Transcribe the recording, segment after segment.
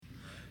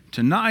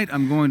Tonight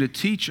I'm going to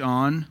teach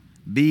on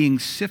being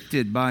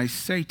sifted by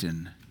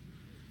Satan.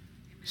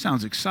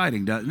 Sounds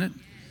exciting, doesn't it?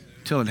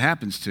 Until it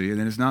happens to you,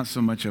 then it's not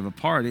so much of a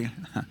party.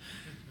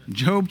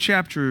 Job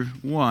chapter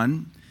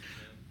 1.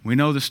 We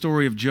know the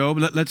story of Job.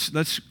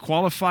 Let's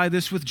qualify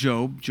this with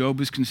Job. Job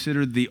is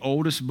considered the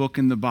oldest book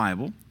in the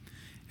Bible,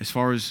 as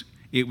far as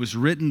it was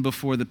written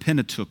before the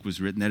Pentateuch was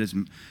written. That is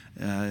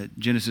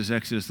Genesis,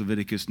 Exodus,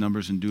 Leviticus,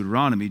 Numbers, and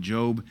Deuteronomy.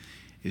 Job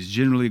is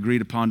generally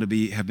agreed upon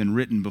to have been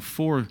written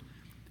before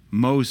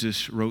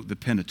Moses wrote the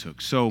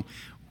Pentateuch. So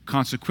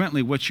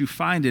consequently, what you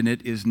find in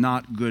it is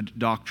not good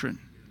doctrine.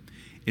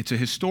 It's a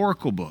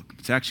historical book.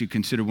 It's actually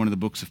considered one of the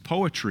books of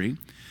poetry.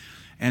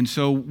 And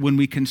so when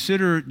we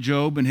consider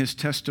Job and his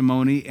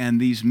testimony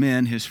and these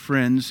men, his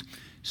friends,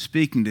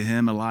 speaking to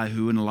him,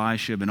 Elihu and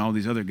Elisha and all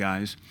these other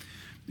guys,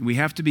 we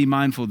have to be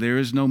mindful there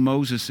is no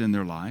Moses in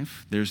their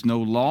life. There's no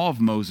law of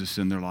Moses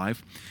in their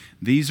life.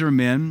 These are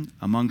men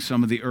among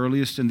some of the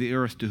earliest in the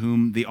earth to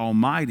whom the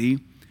Almighty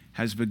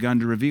has begun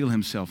to reveal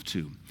himself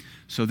to.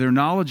 So their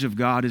knowledge of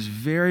God is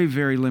very,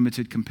 very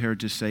limited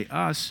compared to, say,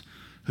 us,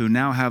 who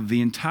now have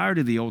the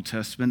entirety of the Old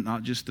Testament,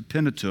 not just the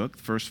Pentateuch,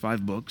 the first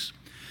 5 books.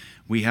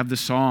 We have the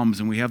Psalms,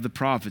 and we have the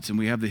prophets, and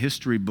we have the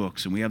history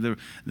books, and we have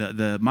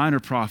the minor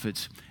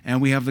prophets,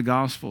 and we have the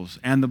Gospels,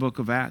 and the book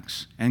of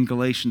Acts, and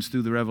Galatians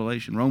through the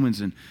Revelation,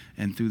 Romans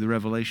and through the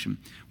Revelation.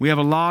 We have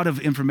a lot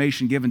of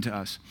information given to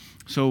us.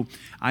 So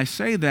I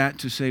say that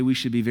to say we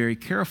should be very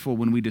careful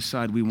when we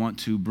decide we want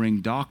to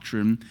bring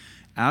doctrine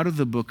out of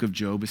the book of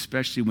Job,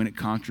 especially when it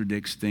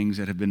contradicts things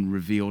that have been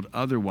revealed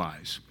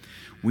otherwise.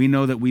 We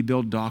know that we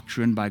build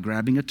doctrine by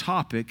grabbing a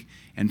topic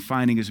and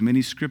finding as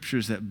many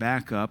scriptures that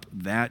back up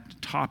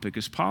that topic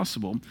as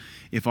possible.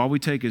 If all we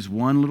take is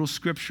one little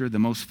scripture, the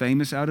most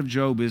famous out of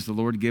Job is, "The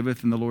Lord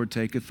giveth and the Lord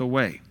taketh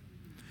away."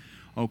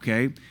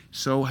 Okay,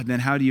 so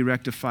then how do you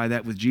rectify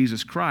that with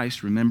Jesus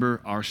Christ?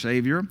 Remember our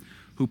Savior,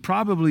 who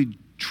probably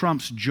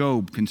trumps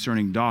Job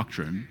concerning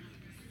doctrine.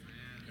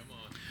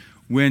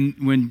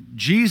 When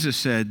Jesus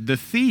said, "The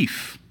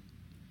thief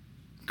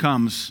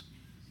comes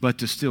but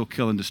to steal,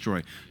 kill, and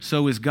destroy."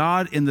 So is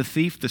God and the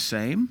thief the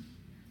same?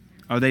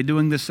 Are they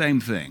doing the same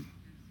thing?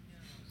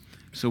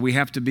 So we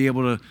have to be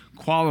able to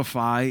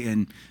qualify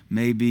and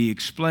maybe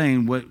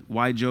explain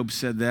why Job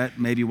said that,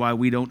 maybe why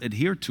we don't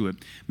adhere to it.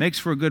 Makes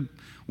for a good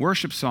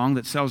worship song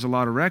that sells a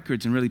lot of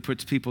records and really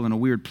puts people in a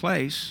weird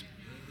place.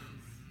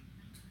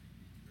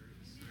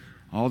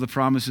 All the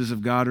promises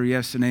of God are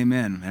yes and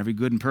amen. Every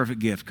good and perfect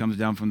gift comes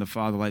down from the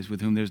Father, lights,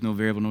 with whom there's no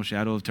variable, no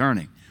shadow of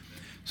turning.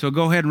 So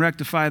go ahead and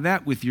rectify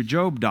that with your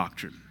Job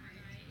doctrine.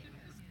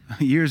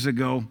 Years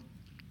ago,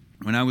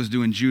 when I was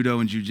doing judo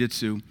and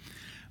jiu-jitsu,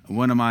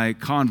 one of my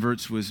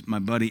converts was my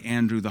buddy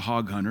Andrew the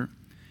hog hunter.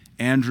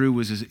 Andrew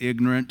was as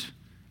ignorant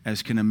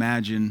as can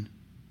imagine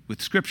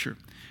with Scripture.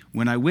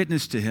 When I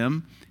witnessed to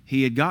him,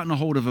 he had gotten a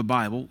hold of a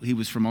Bible. He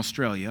was from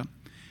Australia.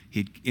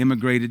 He'd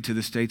immigrated to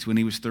the States when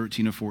he was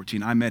 13 or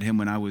 14. I met him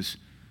when I was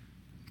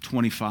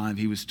 25.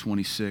 He was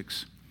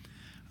 26.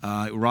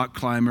 Rock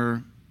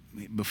climber.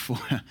 Before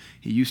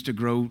he used to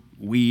grow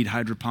weed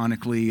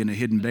hydroponically in a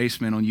hidden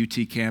basement on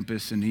UT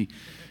campus, and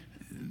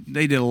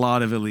they did a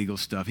lot of illegal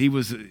stuff. He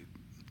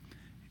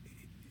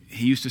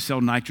used to sell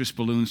nitrous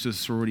balloons to the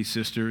sorority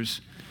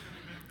sisters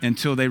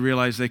until they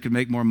realized they could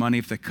make more money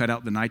if they cut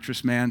out the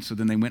nitrous man. So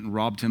then they went and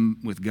robbed him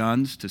with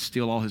guns to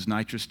steal all his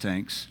nitrous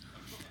tanks.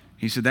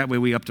 He said that way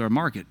we upped our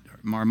margin.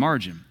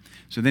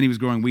 So then he was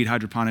growing weed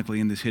hydroponically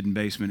in this hidden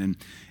basement. And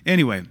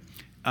anyway.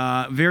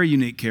 Very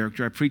unique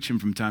character. I preach him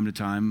from time to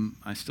time.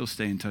 I still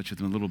stay in touch with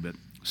him a little bit.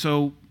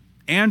 So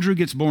Andrew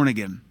gets born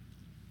again.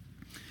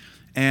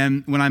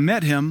 And when I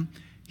met him,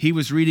 he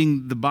was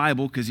reading the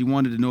Bible because he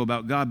wanted to know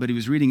about God, but he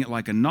was reading it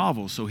like a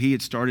novel. So he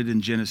had started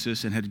in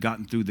Genesis and had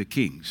gotten through the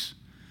Kings.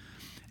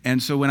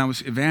 And so when I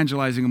was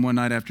evangelizing him one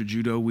night after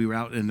judo, we were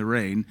out in the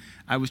rain.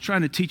 I was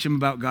trying to teach him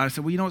about God. I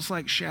said, well, it's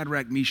like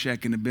Shadrach,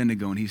 Meshach, and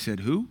Abednego. And he said,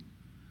 who?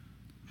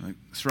 I'm like,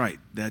 that's right.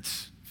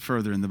 That's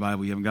further in the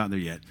Bible. You haven't gotten there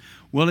yet.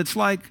 Well, it's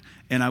like,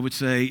 and I would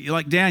say,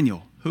 like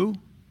Daniel. Who?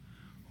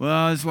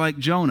 Well, it's like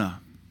Jonah.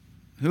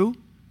 Who?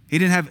 He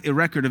didn't have a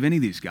record of any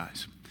of these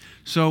guys.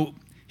 So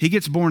he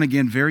gets born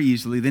again very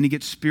easily. Then he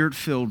gets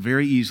Spirit-filled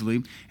very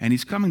easily. And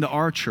he's coming to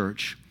our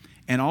church.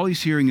 And all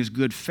he's hearing is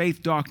good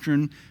faith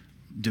doctrine,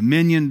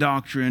 dominion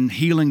doctrine,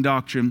 healing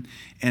doctrine.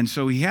 And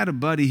so he had a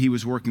buddy he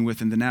was working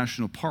with in the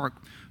national park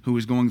who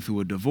was going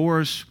through a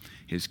divorce.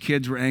 His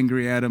kids were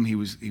angry at him. He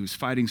was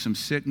fighting some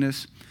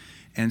sickness.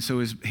 And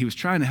so he was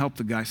trying to help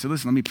the guy. So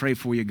listen, let me pray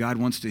for you. God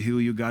wants to heal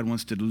you. God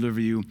wants to deliver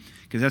you.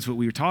 Because that's what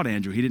we were taught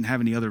Andrew. He didn't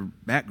have any other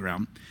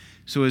background.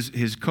 So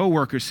his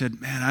co-worker said,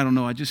 man, I don't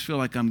know. I just feel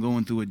like I'm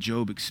going through a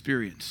Job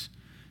experience.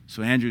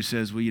 So Andrew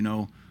says,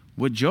 well,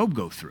 what'd Job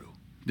go through?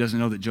 He doesn't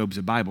know that Job's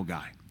a Bible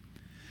guy.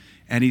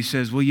 And he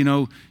says, well,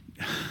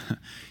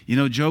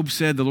 Job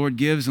said the Lord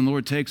gives and the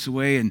Lord takes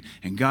away. And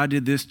God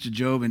did this to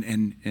Job.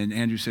 And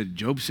Andrew said,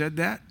 Job said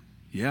that?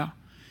 Yeah.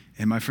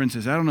 And my friend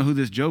says, I don't know who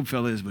this Job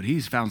fella is, but he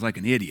sounds like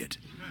an idiot.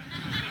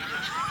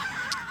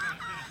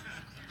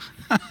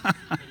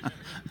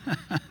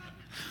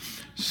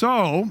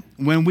 So,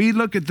 when we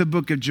look at the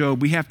book of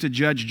Job, we have to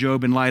judge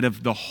Job in light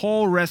of the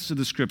whole rest of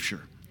the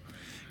scripture.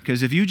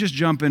 Because if you just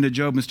jump into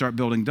Job and start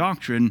building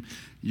doctrine,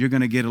 you're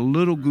going to get a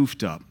little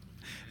goofed up.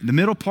 The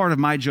middle part of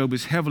my Job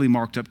is heavily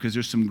marked up because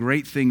there's some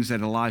great things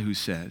that Elihu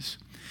says.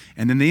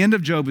 And then the end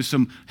of Job is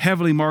some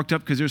heavily marked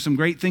up because there's some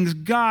great things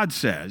God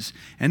says.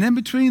 And in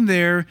between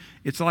there,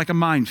 it's like a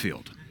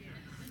minefield.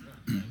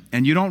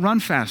 And you don't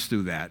run fast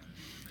through that.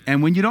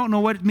 And when you don't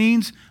know what it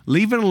means,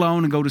 leave it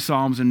alone and go to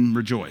Psalms and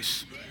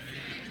rejoice.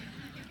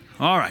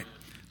 All right.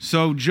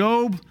 So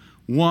Job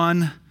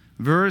 1,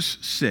 verse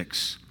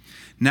 6.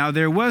 Now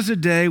there was a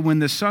day when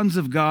the sons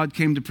of God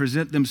came to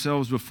present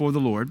themselves before the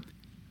Lord,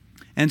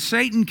 and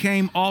Satan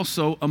came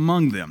also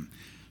among them.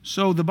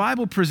 So the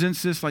Bible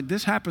presents this like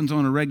this happens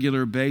on a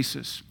regular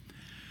basis.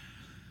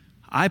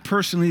 I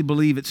personally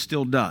believe it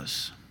still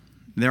does.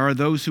 There are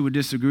those who would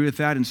disagree with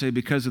that and say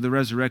because of the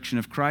resurrection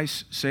of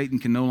Christ, Satan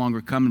can no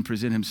longer come and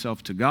present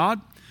himself to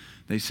God.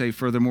 They say,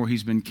 furthermore,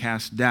 he's been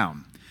cast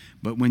down.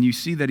 But when you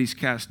see that he's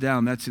cast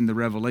down, that's in the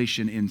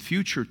Revelation in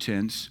future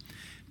tense.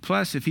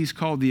 Plus, if he's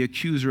called the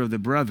accuser of the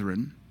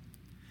brethren,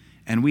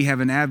 and we have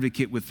an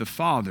advocate with the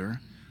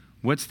Father,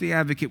 what's the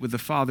advocate with the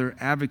Father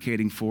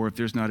advocating for if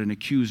there's not an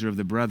accuser of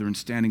the brethren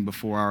standing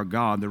before our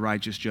God, the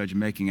righteous judge,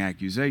 making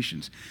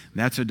accusations?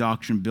 That's a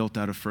doctrine built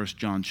out of 1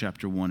 John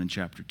chapter 1 and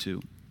chapter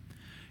 2.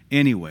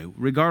 Anyway,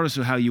 regardless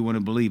of how you want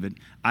to believe it,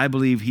 I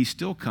believe he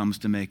still comes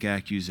to make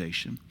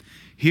accusation.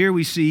 Here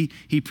we see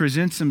he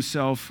presents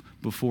himself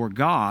before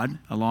God,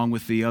 along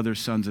with the other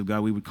sons of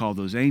God. We would call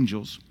those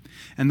angels.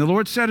 And the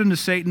Lord said unto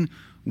Satan,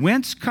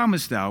 Whence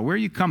comest thou? Where are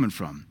you coming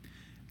from?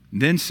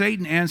 Then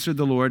Satan answered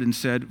the Lord and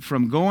said,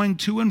 From going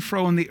to and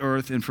fro in the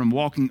earth and from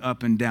walking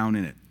up and down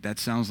in it. That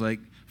sounds like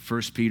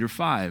 1 Peter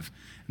 5.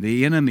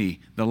 The enemy,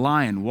 the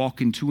lion,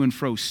 walking to and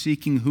fro,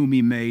 seeking whom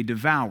he may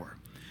devour.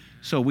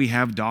 So we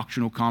have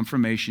doctrinal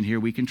confirmation here.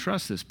 We can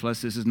trust this.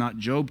 Plus, this is not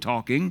Job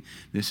talking.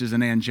 This is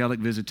an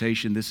angelic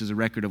visitation. This is a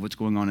record of what's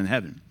going on in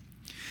heaven.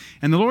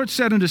 And the Lord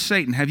said unto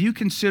Satan, Have you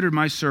considered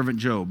my servant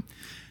Job?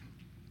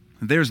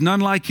 There's none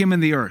like him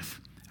in the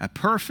earth, a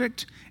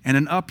perfect and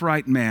an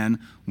upright man,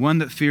 one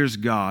that fears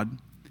God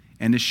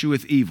and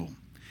escheweth evil.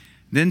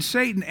 Then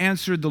Satan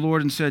answered the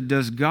Lord and said,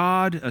 Does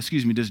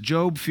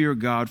Job fear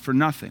God for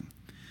nothing?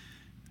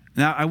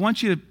 Now, I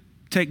want you to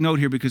take note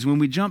here because when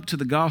we jump to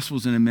the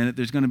Gospels in a minute,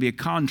 there's going to be a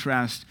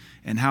contrast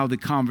in how the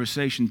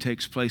conversation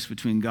takes place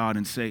between God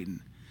and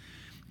Satan.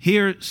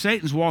 Here,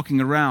 Satan's walking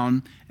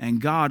around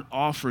and God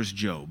offers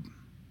Job.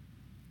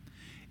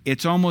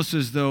 It's almost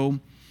as though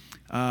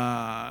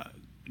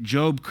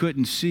Job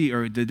couldn't see,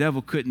 or the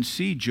devil couldn't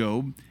see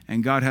Job,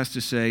 and God has to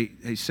say,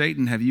 Hey,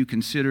 Satan, have you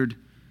considered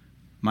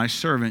my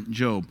servant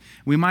Job?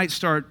 We might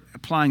start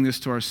applying this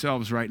to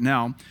ourselves right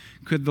now.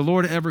 Could the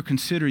Lord ever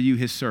consider you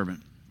his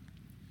servant?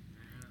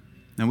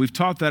 Now, we've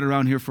taught that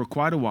around here for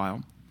quite a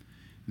while,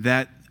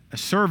 that a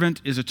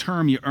servant is a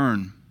term you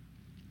earn.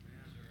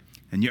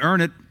 And you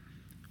earn it,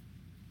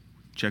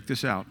 check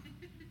this out,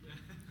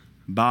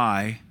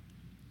 by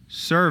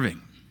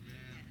serving.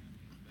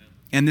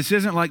 And this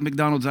isn't like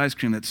McDonald's ice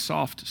cream that's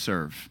soft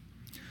serve,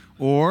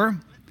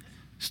 or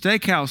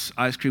steakhouse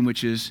ice cream,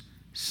 which is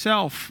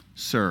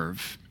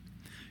self-serve.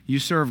 You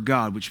serve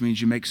God, which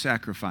means you make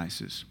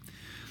sacrifices.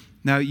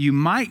 Now, you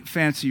might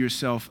fancy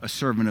yourself a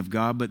servant of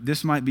God, but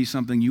this might be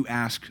something you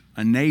ask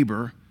a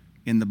neighbor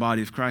in the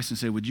body of Christ and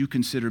say, Would you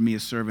consider me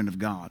a servant of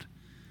God?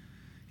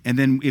 And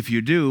then if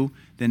you do,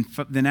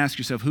 then ask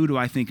yourself, who do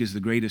I think is the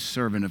greatest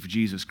servant of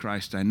Jesus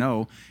Christ I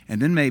know?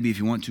 And then maybe if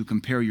you want to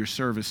compare your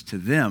service to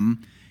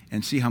them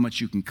and see how much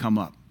you can come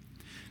up.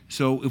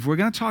 So if we're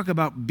going to talk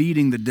about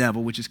beating the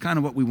devil, which is kind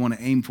of what we want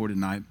to aim for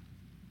tonight,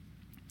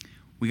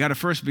 we got to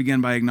first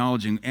begin by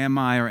acknowledging, am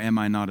I or am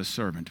I not a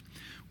servant?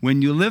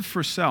 When you live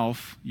for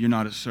self, you're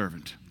not a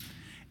servant.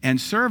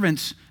 And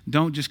servants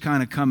don't just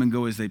kind of come and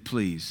go as they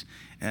please.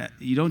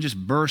 You don't just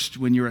burst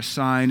when you're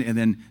assigned and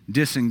then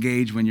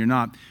disengage when you're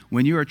not.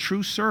 When you're a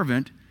true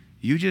servant,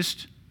 you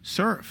just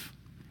serve.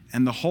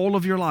 And the whole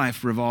of your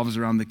life revolves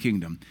around the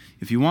kingdom.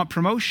 If you want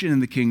promotion in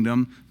the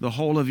kingdom, the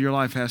whole of your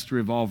life has to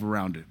revolve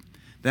around it.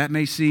 That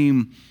may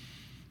seem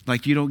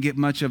like you don't get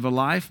much of a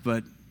life,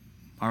 but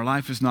our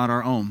life is not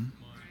our own.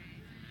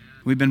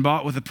 We've been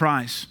bought with a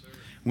price.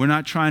 We're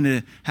not trying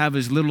to have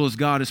as little as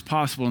God as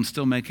possible and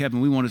still make heaven.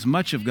 We want as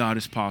much of God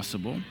as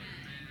possible.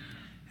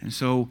 And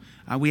so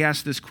we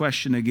ask this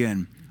question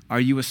again. Are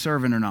you a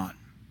servant or not?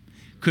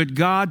 Could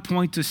God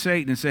point to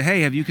Satan and say,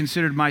 Hey, have you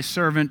considered my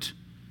servant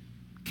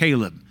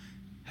Caleb?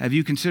 Have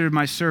you considered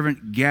my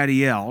servant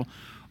Gadiel?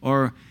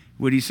 Or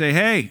would he say,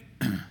 Hey,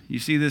 you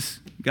see this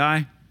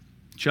guy,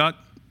 Chuck?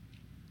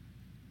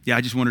 Yeah,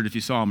 I just wondered if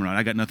you saw him or not.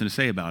 I got nothing to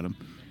say about him.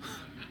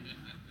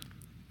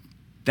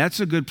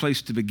 That's a good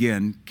place to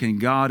begin. Can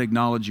God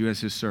acknowledge you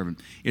as his servant?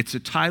 It's a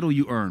title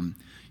you earn.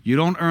 You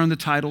don't earn the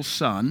title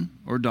son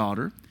or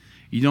daughter.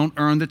 You don't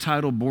earn the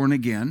title born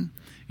again.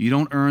 You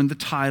don't earn the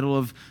title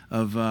of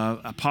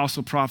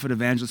apostle, prophet,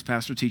 evangelist,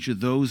 pastor, teacher.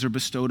 Those are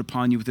bestowed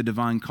upon you with a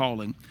divine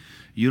calling.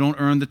 You don't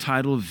earn the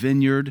title of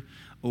vineyard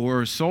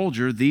or a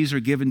soldier, these are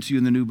given to you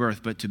in the new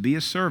birth. But to be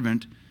a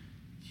servant,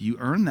 you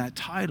earn that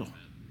title.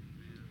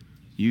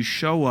 You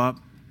show up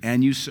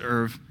and you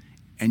serve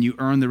and you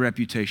earn the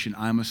reputation,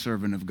 I'm a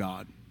servant of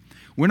God.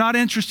 We're not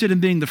interested in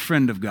being the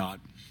friend of God.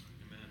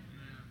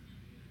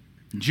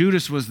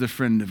 Judas was the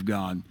friend of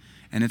God,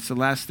 and it's the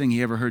last thing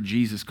he ever heard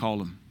Jesus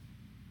call him.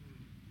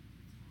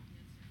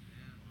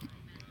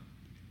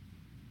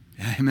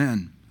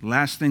 Amen.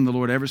 Last thing the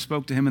Lord ever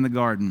spoke to him in the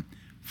garden,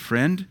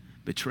 friend,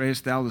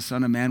 betrayest thou the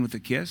Son of Man with a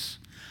kiss?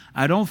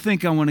 I don't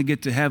think I want to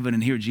get to heaven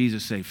and hear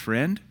Jesus say,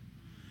 friend.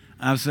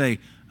 I'll say,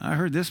 I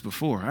heard this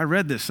before. I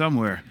read this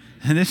somewhere,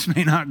 and this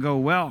may not go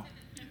well.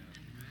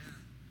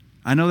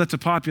 I know that's a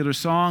popular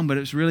song, but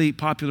it's really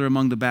popular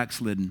among the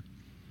backslidden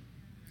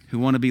who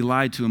want to be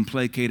lied to and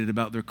placated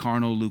about their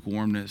carnal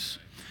lukewarmness.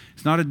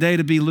 It's not a day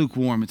to be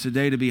lukewarm. It's a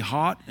day to be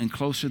hot and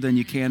closer than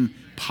you can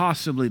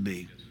possibly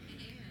be.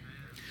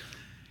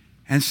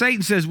 And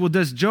Satan says, well,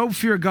 does Job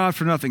fear God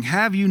for nothing?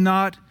 Have you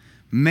not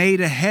made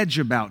a hedge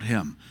about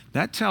him?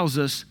 That tells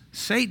us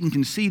Satan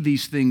can see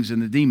these things in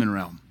the demon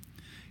realm.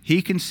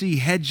 He can see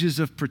hedges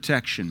of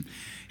protection.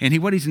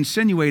 And what he's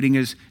insinuating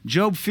is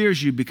Job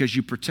fears you because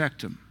you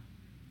protect him.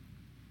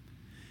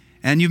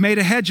 And you've made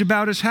a hedge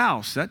about his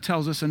house. That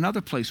tells us another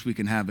place we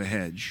can have a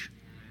hedge.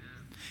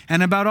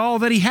 And about all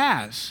that he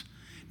has.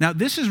 Now,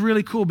 this is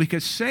really cool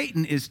because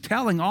Satan is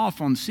telling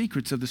off on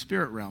secrets of the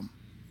spirit realm.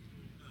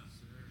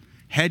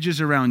 Hedges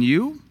around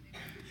you,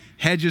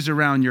 hedges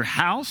around your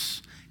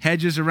house,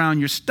 hedges around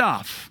your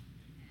stuff.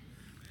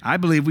 I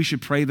believe we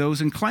should pray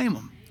those and claim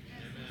them.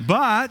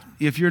 But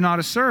if you're not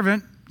a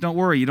servant, don't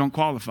worry, you don't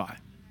qualify.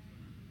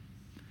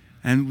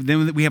 And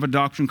then we have a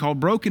doctrine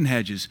called broken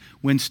hedges.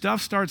 When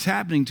stuff starts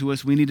happening to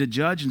us, we need to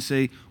judge and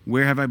say,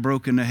 where have I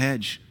broken a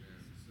hedge?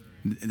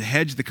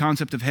 The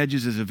concept of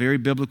hedges is a very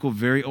biblical,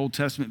 very Old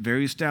Testament,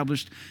 very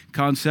established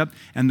concept.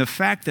 And the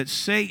fact that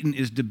Satan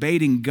is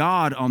debating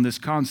God on this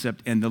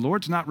concept and the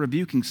Lord's not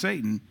rebuking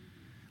Satan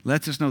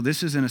lets us know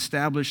this is an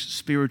established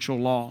spiritual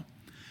law.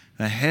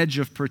 A hedge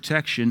of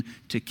protection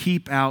to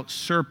keep out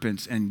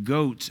serpents and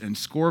goats and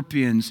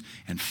scorpions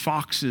and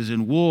foxes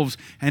and wolves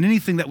and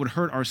anything that would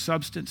hurt our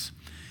substance.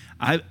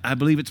 I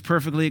believe it's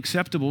perfectly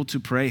acceptable to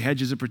pray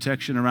hedges of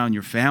protection around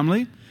your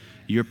family,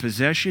 your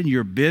possession,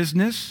 your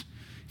business.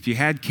 If you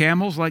had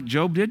camels like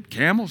Job did,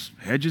 camels,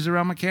 hedges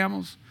around my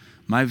camels.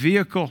 My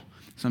vehicle,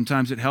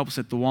 sometimes it helps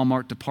at the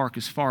Walmart to park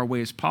as far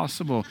away as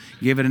possible.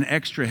 Give it an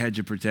extra hedge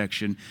of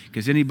protection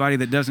because anybody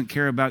that doesn't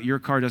care about your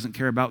car doesn't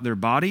care about their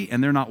body,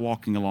 and they're not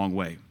walking a long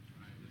way.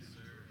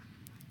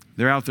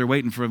 They're out there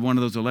waiting for one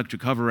of those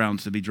electric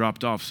hover-rounds to be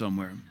dropped off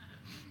somewhere.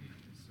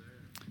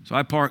 So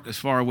I park as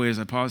far away as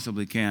I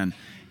possibly can,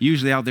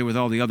 usually out there with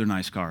all the other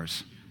nice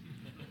cars.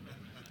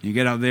 You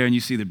get out there and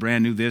you see the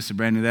brand new this, the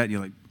brand new that, and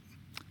you're like,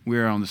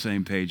 we're on the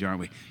same page, aren't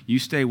we? You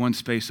stay one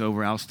space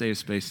over, I'll stay a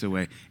space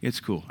away. It's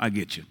cool. I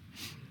get you.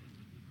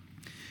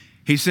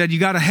 He said, you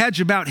got a hedge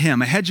about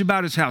him, a hedge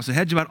about his house, a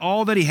hedge about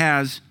all that he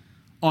has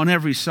on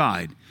every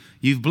side.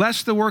 You've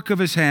blessed the work of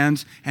his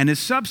hands, and his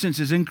substance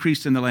is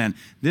increased in the land.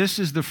 This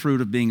is the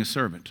fruit of being a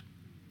servant.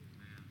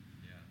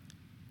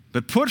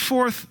 But put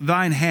forth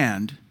thine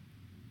hand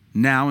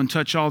now and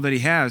touch all that he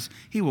has.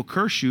 He will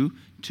curse you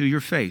to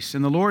your face.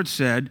 And the Lord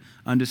said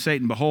unto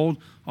Satan, behold,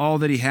 all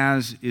that he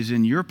has is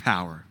in your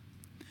power.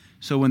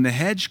 So when the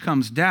hedge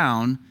comes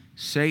down,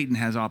 Satan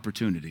has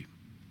opportunity.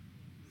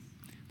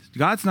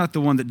 God's not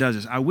the one that does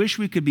this. I wish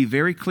we could be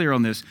very clear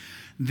on this.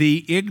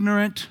 The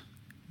ignorant,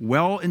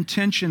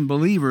 well-intentioned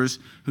believers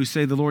who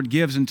say the Lord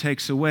gives and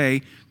takes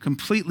away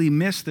completely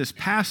miss this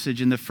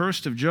passage in the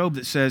first of Job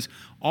that says,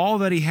 all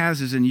that he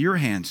has is in your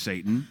hands,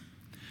 Satan.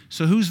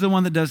 So who's the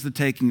one that does the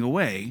taking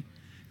away?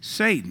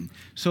 Satan.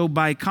 So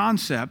by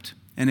concept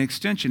and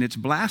extension, it's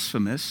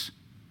blasphemous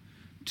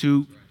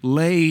to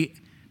lay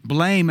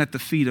blame at the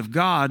feet of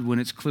God when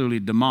it's clearly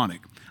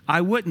demonic.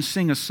 I wouldn't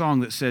sing a song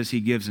that says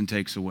he gives and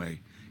takes away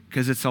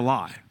because it's a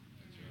lie.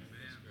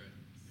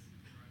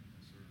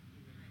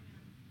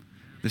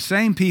 The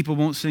same people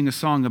won't sing a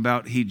song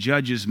about he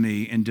judges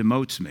me and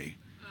demotes me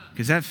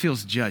because that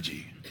feels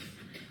judgy.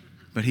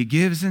 But he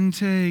gives and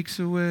takes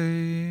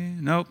away.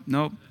 Nope.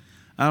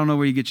 I don't know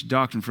where you get your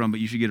doctrine from, but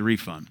you should get a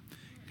refund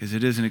because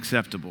it isn't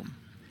acceptable.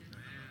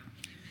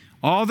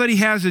 All that he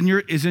has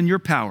is in your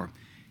power.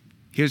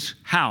 His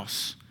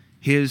house,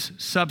 his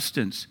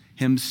substance,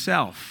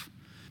 himself.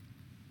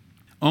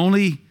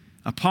 Only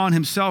upon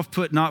himself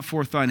put not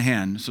forth thine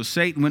hand. So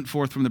Satan went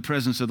forth from the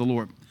presence of the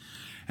Lord.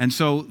 And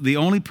so the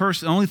only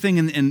thing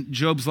in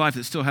Job's life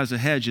that still has a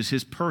hedge is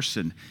his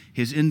person,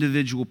 his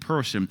individual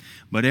person.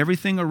 But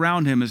everything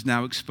around him is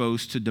now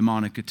exposed to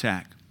demonic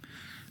attack.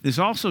 This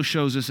also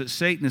shows us that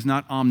Satan is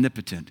not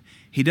omnipotent.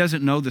 He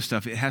doesn't know this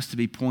stuff. It has to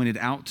be pointed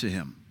out to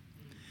him.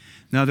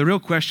 Now, the real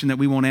question that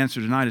we won't answer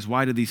tonight is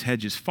why did these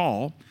hedges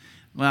fall?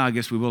 Well, I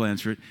guess we will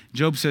answer it.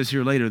 Job says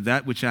here later,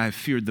 that which I have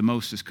feared the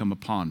most has come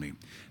upon me.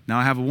 Now,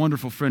 I have a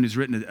wonderful friend who's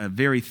written a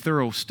very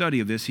thorough study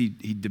of this. He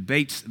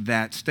debates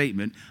that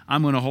statement.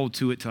 I'm going to hold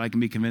to it till I can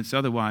be convinced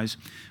otherwise.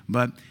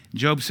 But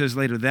Job says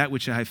later, that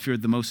which I have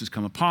feared the most has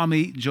come upon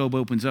me. Job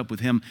opens up with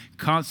him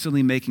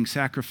constantly making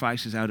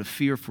sacrifices out of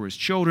fear for his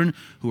children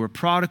who are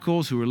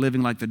prodigals, who are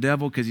living like the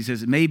devil, because he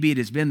says, maybe it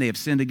has been they have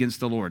sinned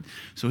against the Lord.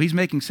 So he's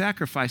making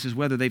sacrifices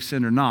whether they've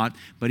sinned or not,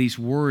 but he's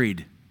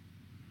worried.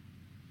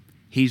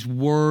 He's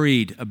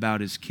worried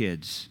about his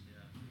kids.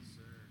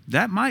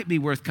 That might be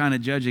worth kind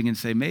of judging and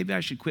say, maybe I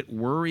should quit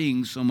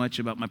worrying so much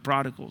about my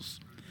prodigals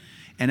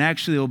and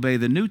actually obey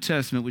the New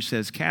Testament, which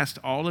says, cast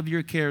all of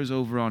your cares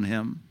over on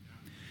him.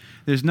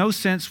 There's no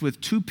sense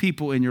with two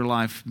people in your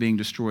life being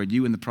destroyed,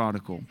 you and the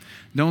prodigal.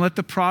 Don't let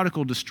the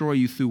prodigal destroy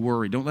you through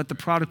worry. Don't let the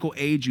prodigal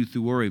aid you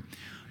through worry.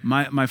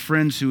 My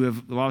friends who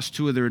have lost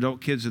two of their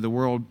adult kids of the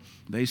world,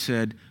 they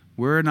said,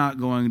 we're not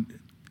going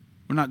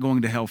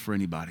to hell for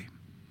anybody.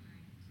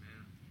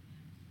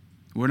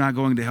 We're not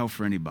going to hell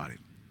for anybody.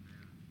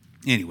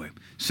 Anyway,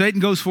 Satan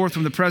goes forth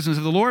from the presence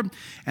of the Lord,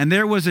 and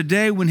there was a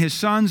day when his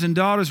sons and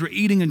daughters were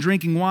eating and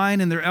drinking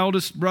wine in their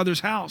eldest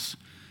brother's house.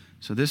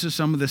 So this is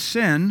some of the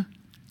sin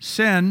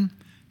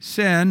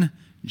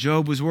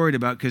Job was worried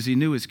about because he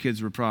knew his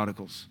kids were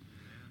prodigals.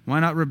 Why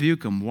not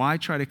rebuke them? Why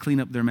try to clean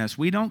up their mess?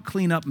 We don't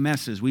clean up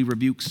messes. We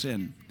rebuke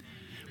sin.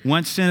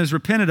 Once sin is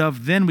repented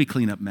of, then we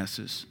clean up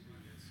messes.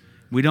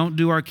 We don't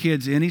do our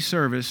kids any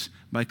service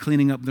by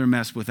cleaning up their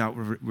mess without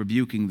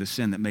rebuking the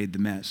sin that made the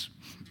mess.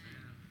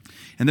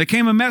 And there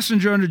came a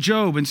messenger unto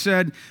Job and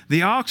said,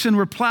 the oxen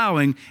were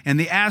plowing and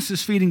the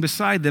asses feeding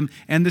beside them,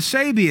 and the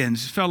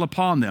Sabeans fell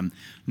upon them.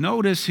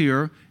 Notice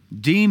here,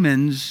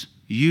 demons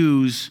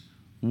use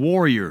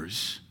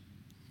warriors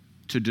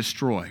to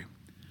destroy.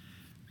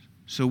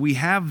 So we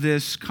have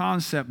this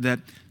concept that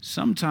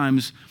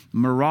sometimes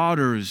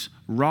marauders,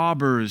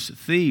 robbers,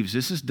 thieves,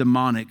 this is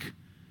demonic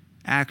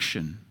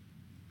action.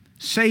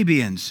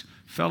 Sabeans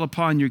fell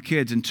upon your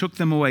kids and took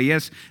them away.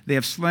 Yes, they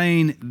have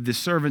slain the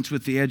servants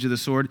with the edge of the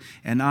sword,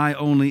 and I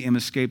only am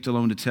escaped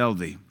alone to tell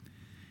thee.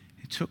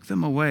 He took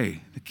them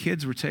away. The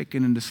kids were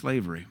taken into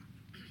slavery.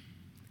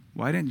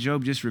 Why didn't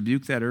Job just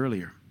rebuke that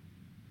earlier?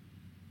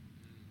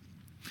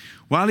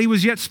 While he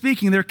was yet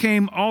speaking, there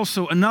came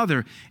also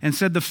another and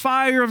said, the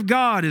fire of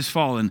God is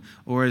fallen,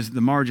 or as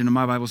the margin of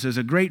my Bible says,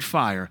 a great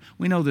fire.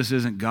 We know this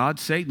isn't God.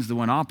 Satan's the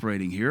one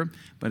operating here.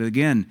 But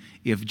again,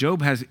 if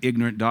Job has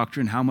ignorant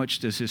doctrine, how much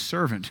does his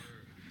servant?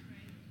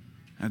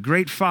 A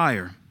great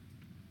fire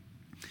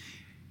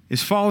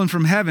is fallen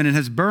from heaven and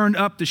has burned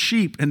up the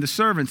sheep and the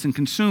servants and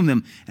consumed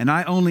them, and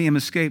I only am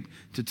escaped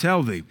to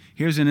tell thee.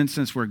 Here's an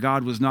instance where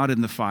God was not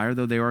in the fire,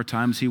 though there are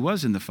times he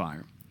was in the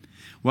fire.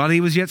 While he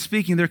was yet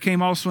speaking, there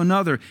came also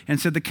another and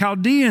said, the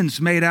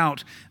Chaldeans made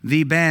out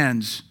the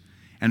bands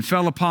and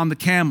fell upon the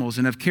camels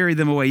and have carried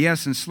them away,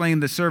 yes, and slain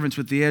the servants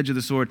with the edge of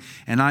the sword,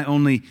 and I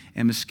only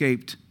am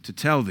escaped to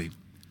tell thee.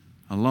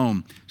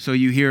 Alone. So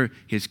you hear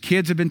his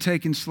kids have been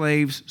taken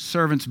slaves,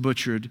 servants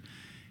butchered,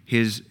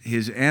 his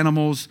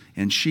animals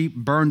and sheep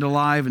burned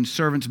alive and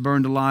servants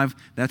burned alive.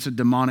 That's a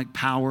demonic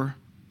power.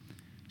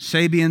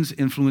 Sabeans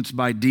influenced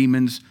by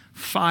demons,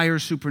 fire,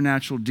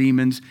 supernatural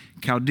demons,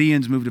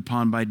 Chaldeans moved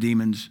upon by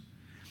demons,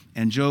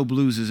 and Job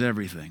loses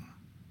everything.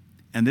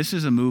 And this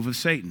is a move of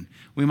Satan.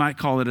 We might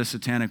call it a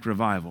satanic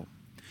revival.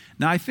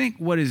 Now, I think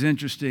what is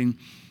interesting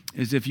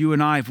is if you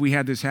and I, if we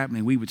had this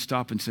happening, we would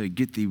stop and say,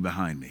 get thee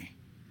behind me.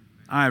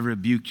 I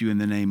rebuke you in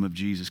the name of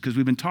Jesus, because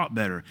we've been taught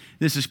better.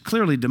 This is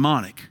clearly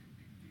demonic.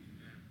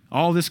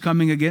 All this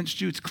coming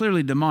against you, it's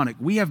clearly demonic.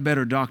 We have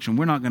better doctrine.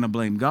 We're not going to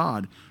blame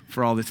God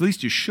for all this. At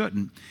least you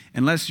shouldn't,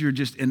 unless you're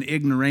just an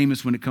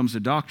ignoramus when it comes to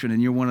doctrine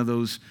and you're one of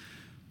those,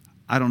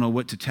 I don't know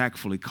what to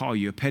tactfully call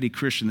you, a petty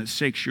Christian that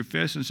shakes your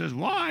fist and says,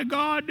 why,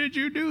 God, did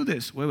you do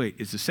this? Wait,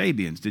 it's the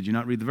Sabeans. Did you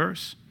not read the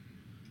verse?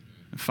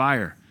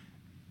 Fire,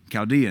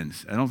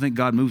 Chaldeans. I don't think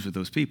God moves with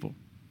those people.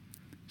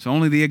 So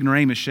only the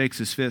ignoramus shakes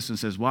his fist and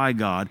says, why,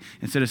 God?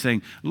 Instead of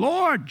saying,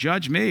 Lord,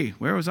 judge me.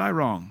 Where was I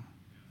wrong?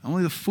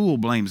 Only the fool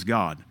blames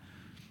God.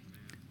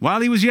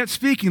 While he was yet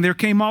speaking, there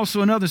came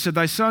also another, said,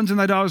 thy sons and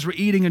thy daughters were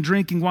eating and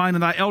drinking wine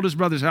in thy eldest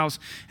brother's house.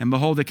 And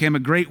behold, there came a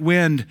great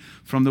wind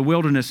from the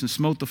wilderness and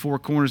smote the four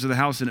corners of the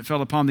house, and it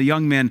fell upon the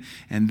young men,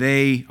 and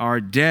they are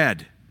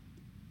dead.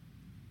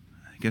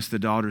 I guess the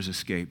daughters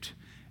escaped.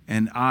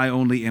 And I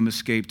only am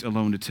escaped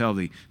alone to tell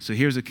thee. So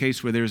here's a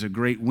case where there's a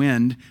great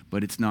wind,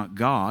 but it's not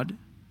God,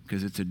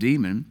 because it's a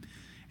demon.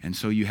 And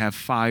so you have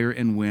fire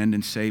and wind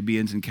and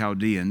Sabeans and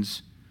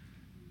Chaldeans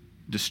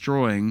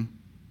destroying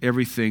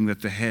everything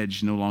that the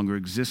hedge no longer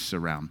exists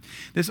around.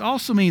 This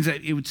also means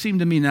that it would seem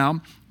to me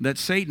now that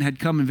Satan had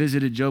come and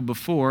visited Job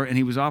before, and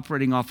he was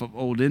operating off of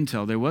old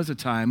intel. There was a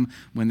time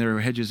when there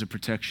were hedges of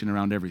protection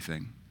around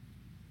everything,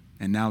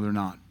 and now they're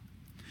not.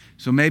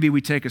 So maybe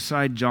we take a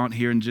side jaunt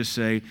here and just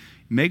say,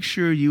 make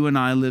sure you and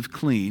I live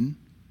clean,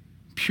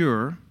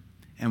 pure,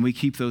 and we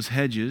keep those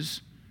hedges.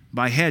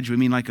 By hedge, we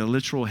mean like a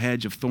literal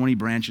hedge of thorny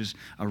branches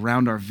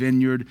around our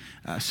vineyard,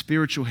 a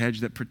spiritual hedge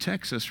that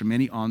protects us from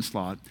any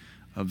onslaught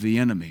of the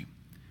enemy.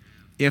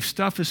 If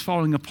stuff is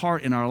falling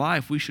apart in our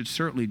life, we should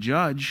certainly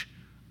judge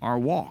our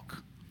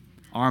walk,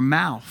 our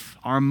mouth,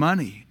 our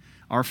money,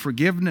 our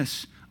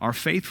forgiveness, our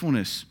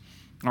faithfulness,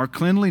 our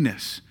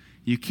cleanliness.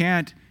 You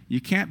can't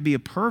be a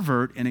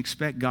pervert and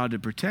expect God to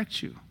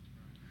protect you.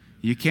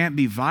 You can't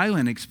be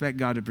violent and expect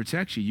God to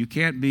protect you. You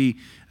can't be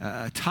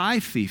a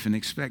tithe thief and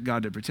expect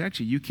God to protect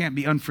you. You can't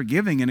be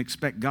unforgiving and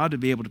expect God to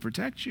be able to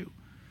protect you.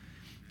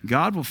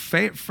 God will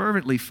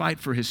fervently fight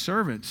for his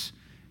servants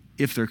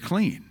if they're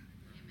clean.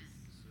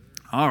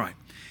 All right.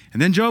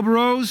 And then Job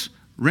arose,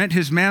 rent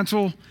his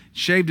mantle,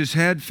 shaved his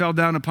head, fell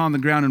down upon the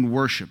ground and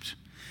worshiped.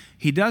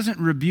 He doesn't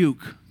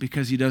rebuke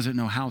because he doesn't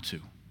know how to.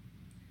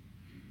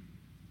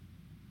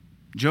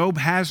 Job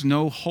has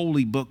no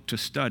holy book to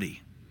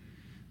study.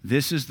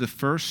 This is the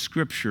first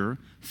scripture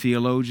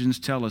theologians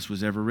tell us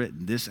was ever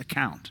written, this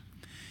account.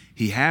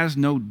 He has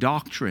no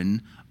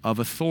doctrine of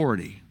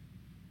authority.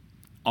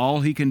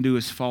 All he can do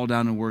is fall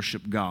down and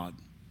worship God.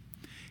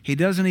 He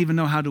doesn't even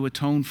know how to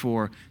atone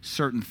for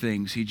certain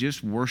things. He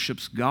just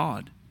worships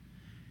God.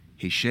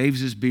 He shaves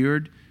his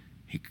beard,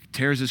 he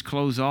tears his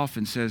clothes off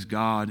and says,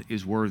 God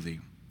is worthy.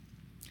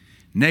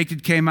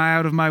 Naked came I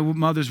out of my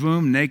mother's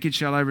womb, naked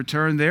shall I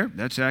return there.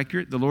 That's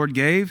accurate. The Lord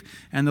gave,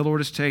 and the Lord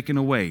has taken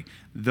away.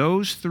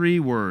 Those three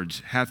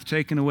words, hath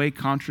taken away,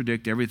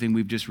 contradict everything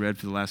we've just read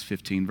for the last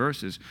 15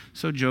 verses.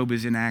 So Job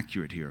is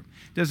inaccurate here.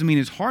 Doesn't mean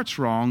his heart's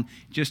wrong,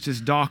 just his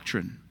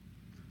doctrine.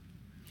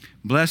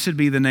 Blessed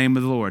be the name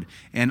of the Lord.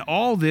 And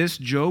all this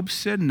Job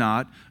said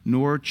not,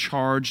 nor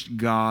charged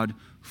God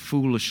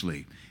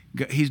foolishly.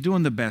 He's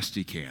doing the best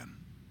he can.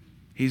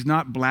 He's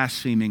not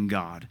blaspheming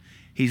God.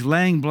 He's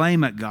laying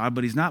blame at God,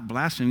 but he's not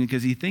blaspheming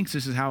because he thinks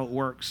this is how it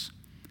works.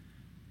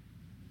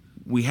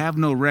 We have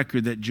no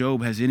record that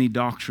Job has any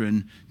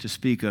doctrine to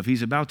speak of.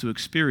 He's about to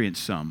experience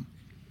some.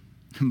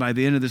 And by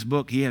the end of this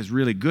book, he has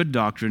really good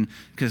doctrine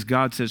because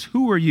God says,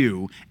 who are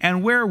you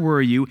and where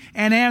were you?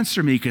 And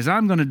answer me because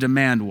I'm going to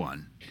demand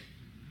one.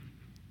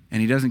 And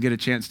he doesn't get a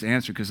chance to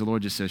answer because the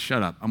Lord just says,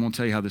 shut up. I'm going to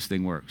tell you how this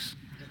thing works.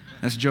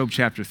 That's Job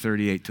chapter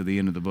 38 to the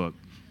end of the book.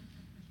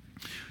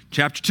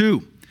 Chapter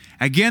 2.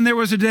 Again, there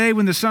was a day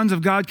when the sons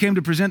of God came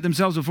to present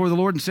themselves before the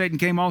Lord, and Satan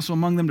came also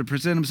among them to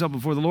present himself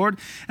before the Lord.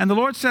 And the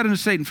Lord said unto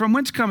Satan, from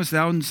whence comest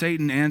thou? And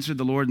Satan answered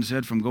the Lord and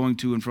said, from going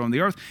to and from the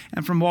earth,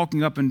 and from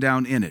walking up and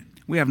down in it.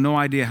 We have no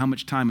idea how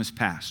much time has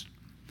passed.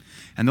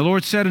 And the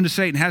Lord said unto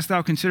Satan, hast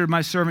thou considered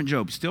my servant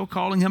Job? Still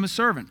calling him a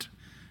servant,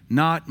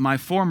 not my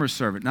former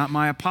servant, not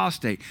my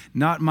apostate,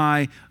 not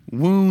my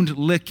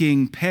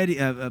wound-licking,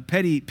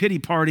 pity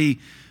party,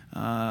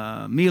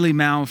 mealy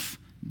mouth,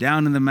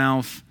 down in the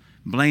mouth,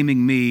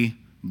 blaming me,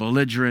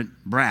 belligerent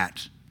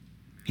brat.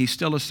 He's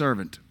still a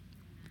servant.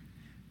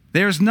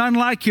 There's none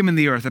like him in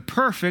the earth, a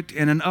perfect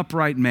and an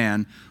upright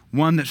man,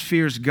 one that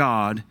fears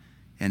God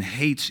and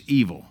hates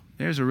evil.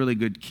 There's a really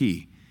good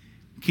key.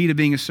 Key to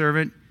being a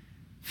servant,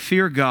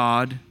 fear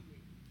God,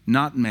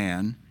 not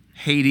man,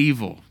 hate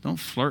evil. Don't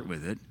flirt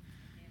with it.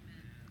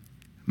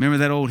 Remember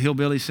that old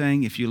hillbilly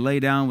saying, if you lay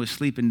down with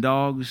sleeping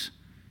dogs,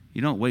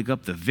 you don't wake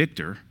up the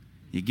victor.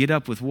 You get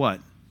up with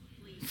what?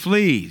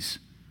 Fleas.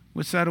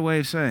 What's that a way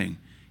of saying?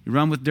 You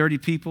run with dirty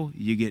people,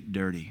 you get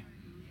dirty.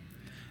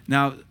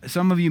 Now,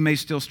 some of you may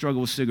still struggle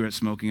with cigarette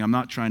smoking. I'm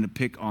not trying to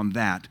pick on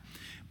that.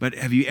 But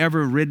have you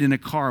ever ridden in a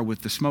car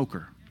with the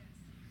smoker?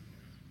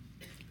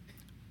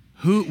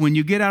 When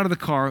you get out of the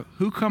car,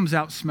 who comes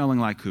out smelling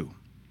like who?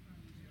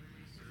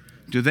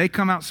 Do they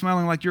come out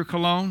smelling like your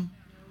cologne?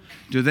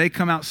 Do they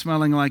come out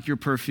smelling like your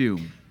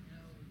perfume?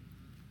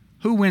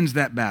 Who wins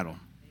that battle?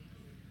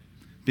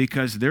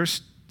 Because they're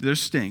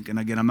stink. And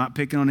again, I'm not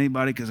picking on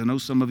anybody because I know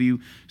some of you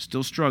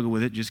still struggle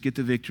with it. Just get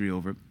the victory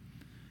over it.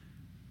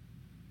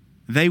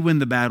 They win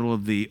the battle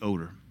of the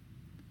odor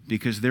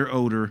because their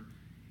odor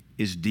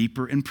is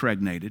deeper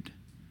impregnated,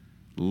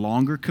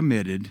 longer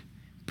committed,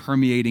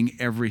 permeating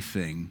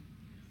everything.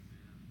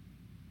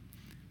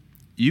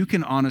 You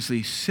can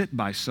honestly sit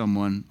by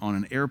someone on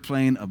an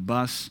airplane, a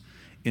bus,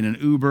 in an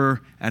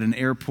Uber, at an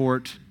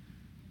airport,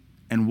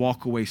 and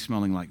walk away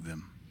smelling like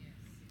them.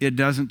 It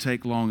doesn't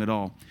take long at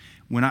all.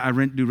 When I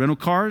do rental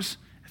cars,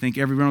 I think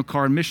every rental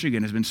car in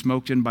Michigan has been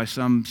smoked in by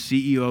some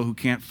CEO who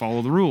can't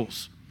follow the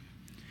rules.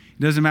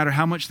 It doesn't matter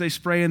how much they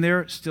spray in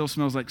there, it still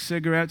smells like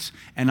cigarettes,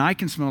 and I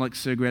can smell like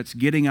cigarettes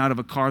getting out of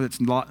a car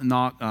that's not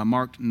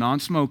marked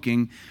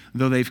non-smoking,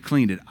 though they've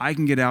cleaned it. I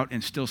can get out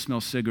and still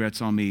smell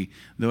cigarettes on me,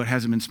 though it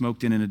hasn't been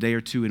smoked in a day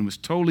or two and was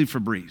totally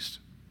Febrezed.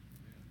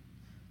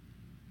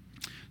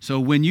 So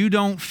when you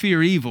don't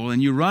fear evil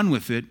and you run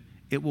with it,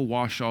 it will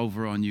wash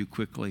over on you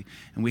quickly.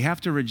 And we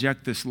have to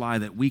reject this lie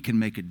that we can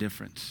make a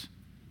difference.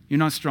 You're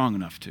not strong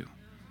enough to.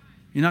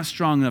 You're not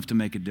strong enough to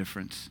make a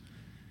difference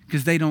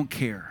because they don't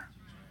care.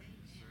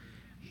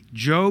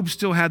 Job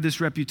still had this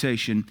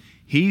reputation.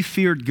 He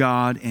feared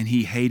God and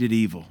he hated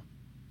evil.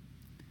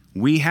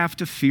 We have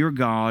to fear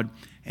God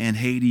and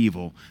hate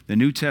evil. The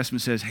New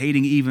Testament says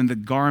hating even the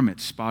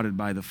garments spotted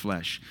by the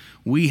flesh.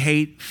 We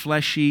hate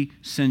fleshy,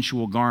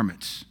 sensual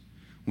garments.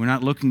 We're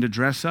not looking to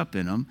dress up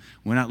in them.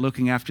 We're not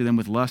looking after them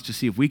with lust to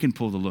see if we can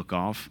pull the look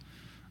off.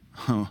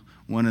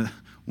 One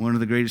One of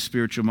the greatest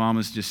spiritual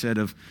mamas just said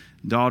of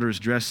daughters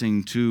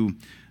dressing too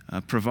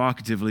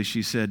provocatively,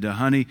 she said,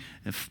 honey,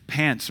 if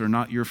pants are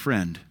not your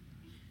friend.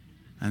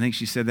 I think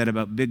she said that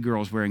about big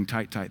girls wearing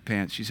tight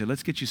pants. She said,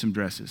 let's get you some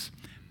dresses.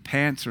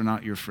 Pants are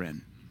not your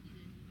friend.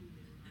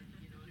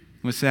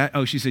 What's that?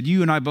 Oh, she said,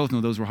 you and I both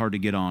know those were hard to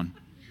get on.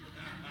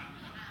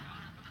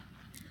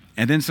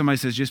 And then somebody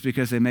says, just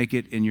because they make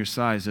it in your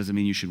size doesn't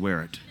mean you should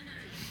wear it.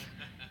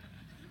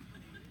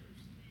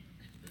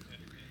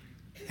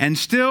 And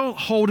still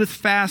holdeth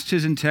fast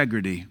his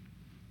integrity.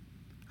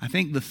 I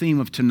think the theme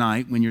of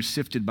tonight, when you're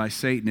sifted by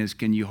Satan, is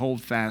can you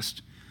hold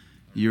fast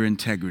your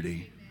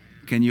integrity?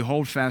 Can you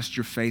hold fast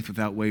your faith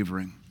without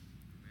wavering?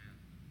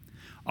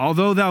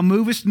 Although thou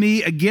movest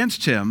me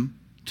against him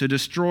to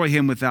destroy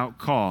him without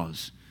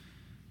cause.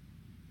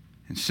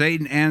 And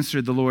Satan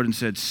answered the Lord and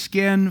said,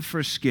 skin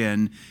for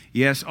skin,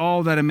 yes,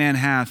 all that a man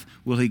hath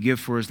will he give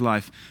for his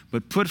life.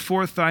 But put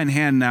forth thine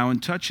hand now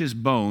and touch his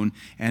bone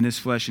and his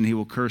flesh, and he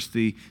will curse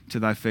thee to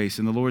thy face.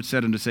 And the Lord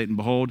said unto Satan,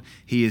 behold,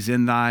 he is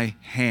in thy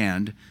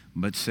hand,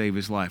 but save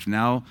his life.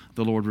 Now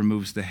the Lord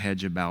removes the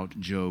hedge about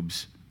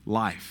Job's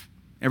life.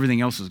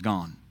 Everything else is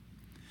gone.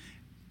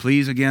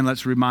 Please, again,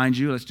 let's remind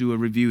you, let's do a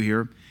review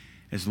here.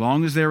 As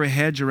long as there a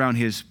hedge around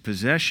his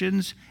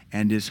possessions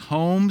and his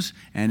homes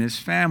and his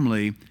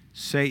family,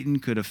 Satan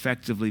could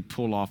effectively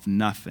pull off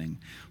nothing.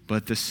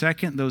 But the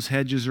second those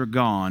hedges are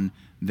gone,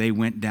 they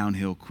went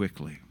downhill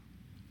quickly.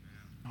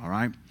 All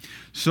right?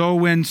 So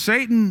went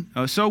Satan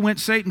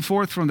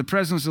forth from the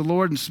presence of the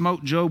Lord and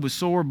smote Job with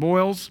sore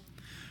boils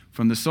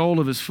from the sole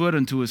of his foot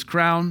unto his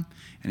crown.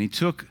 And he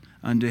took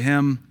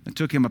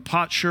him a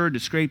potsherd to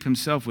scrape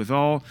himself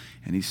withal,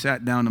 and he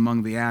sat down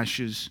among the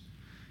ashes.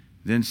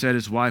 Then said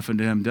his wife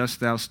unto him,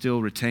 dost thou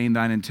still retain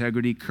thine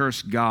integrity?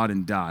 Curse God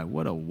and die.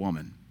 What a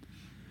woman.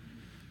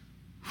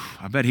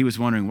 I bet he was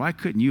wondering, why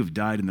couldn't you have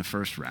died in the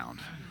first round?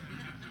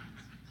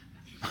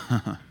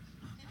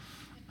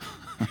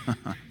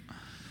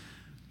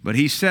 But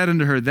he said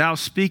unto her, thou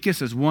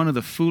speakest as one of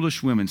the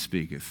foolish women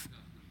speaketh.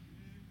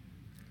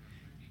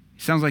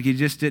 Sounds like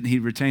he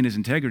retained his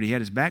integrity. He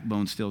had his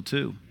backbone still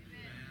too.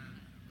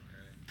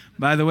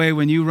 By the way,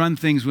 when you run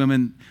things,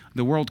 women,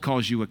 the world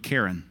calls you a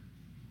Karen.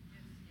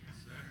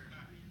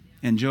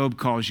 And Job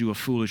calls you a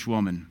foolish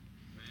woman.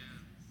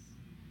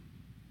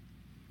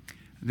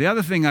 The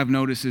other thing I've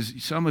noticed is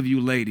some of you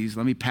ladies,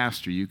 let me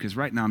pastor you, because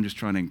right now I'm just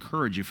trying to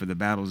encourage you for the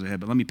battles ahead,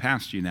 but let me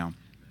pastor you now.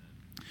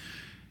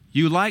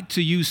 You like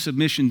to use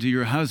submission to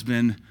your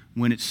husband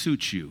when it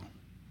suits you,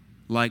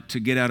 like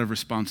to get out of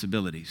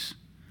responsibilities.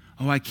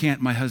 Oh, I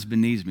can't, my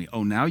husband needs me.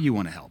 Oh, now you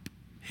want to help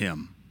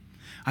him.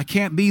 I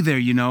can't be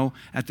there,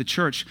 at the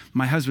church.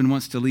 My husband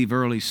wants to leave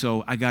early,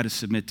 so I got to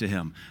submit to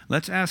him.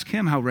 Let's ask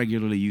him how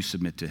regularly you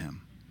submit to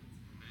him.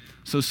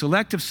 So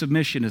selective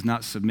submission is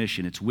not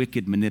submission, it's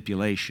wicked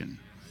manipulation.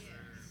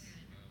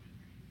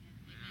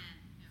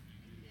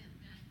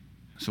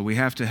 So we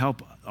have to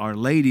help our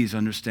ladies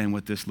understand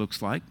what this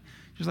looks like,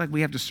 just like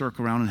we have to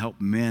circle around and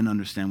help men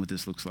understand what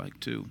this looks like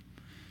too.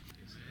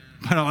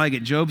 But I like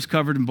it. Job's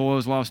covered in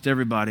boils, lost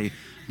everybody,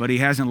 but he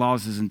hasn't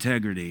lost his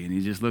integrity. And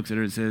he just looks at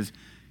her and says,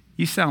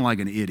 you sound like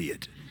an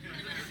idiot.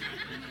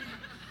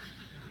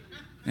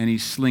 And he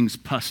slings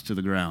pus to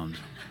the ground.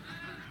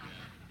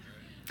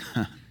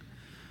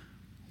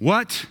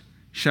 What?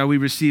 Shall we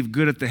receive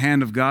good at the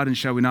hand of God, and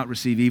shall we not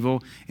receive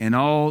evil? And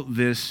all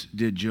this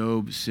did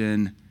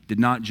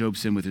not Job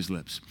sin with his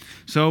lips.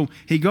 So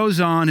he goes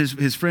on,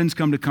 his friends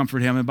come to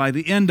comfort him, and by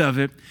the end of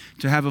it,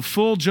 to have a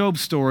full Job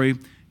story,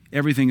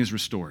 everything is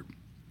restored.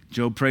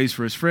 Job prays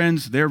for his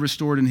friends, they're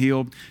restored and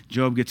healed.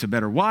 Job gets a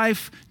better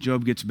wife,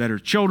 Job gets better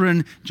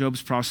children,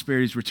 Job's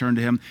prosperity is returned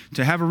to him.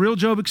 To have a real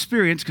Job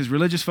experience, because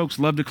religious folks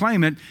love to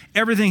claim it,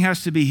 everything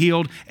has to be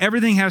healed,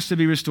 everything has to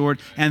be restored,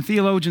 and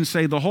theologians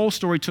say the whole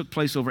story took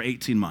place over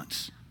 18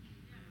 months.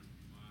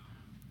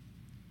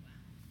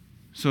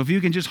 So if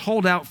you can just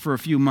hold out for a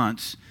few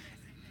months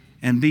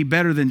and be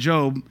better than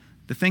Job,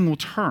 the thing will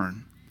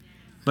turn.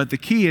 But the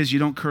key is you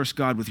don't curse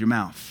God with your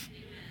mouth.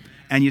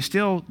 And you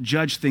still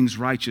judge things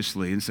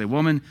righteously and say,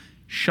 woman,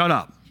 shut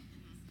up.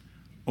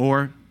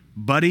 Or,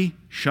 buddy,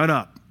 shut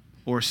up.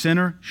 Or,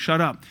 sinner,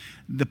 shut up.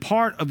 The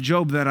part of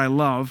Job that I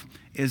love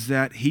is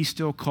that he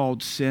still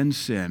called sin,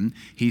 sin.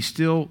 He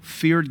still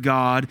feared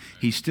God.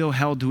 He still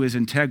held to his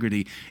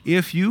integrity.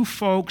 If you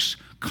folks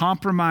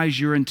compromise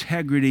your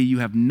integrity, you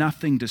have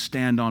nothing to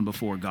stand on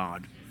before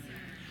God.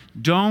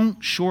 Don't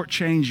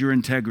shortchange your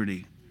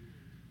integrity.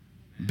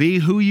 Be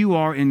who you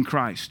are in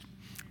Christ.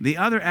 The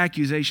other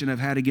accusation I've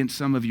had against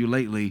some of you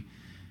lately,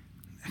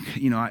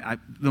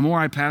 the more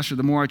I pastor,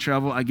 the more I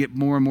travel, I get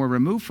more and more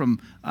removed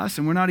from us,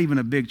 and we're not even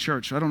a big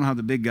church, so I don't know how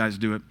the big guys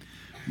do it.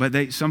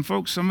 But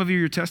some of you,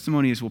 your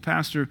testimony is, well,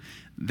 Pastor,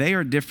 they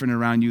are different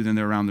around you than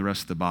they're around the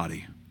rest of the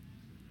body.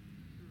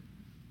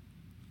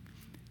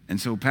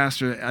 And so,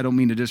 Pastor, I don't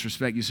mean to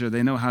disrespect you, sir.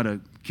 They know how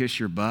to kiss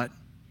your butt,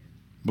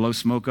 blow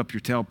smoke up your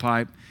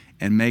tailpipe,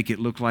 and make it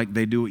look like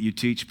they do what you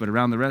teach. But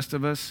around the rest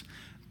of us,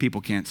 people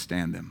can't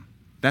stand them.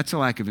 That's a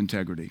lack of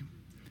integrity.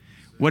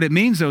 What it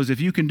means, though, is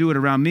if you can do it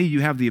around me,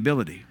 you have the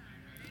ability.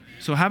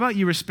 So how about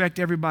you respect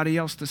everybody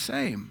else the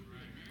same?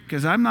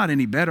 Because I'm not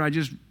any better. I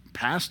just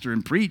pastor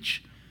and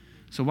preach.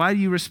 So why do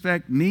you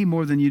respect me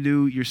more than you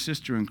do your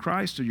sister in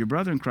Christ or your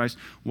brother in Christ?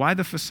 Why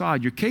the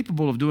facade? You're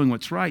capable of doing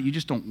what's right. You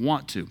just don't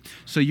want to.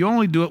 So you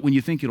only do it when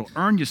you think it'll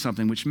earn you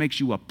something, which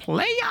makes you a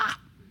player.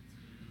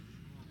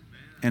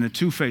 And a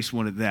two-faced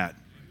one at that.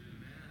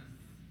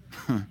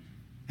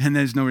 And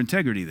there's no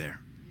integrity there.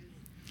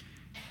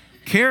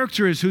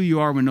 Character is who you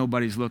are when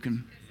nobody's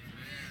looking.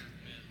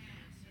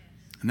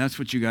 And that's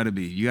what you got to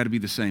be. You got to be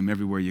the same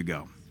everywhere you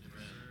go.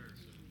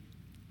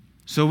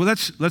 So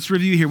let's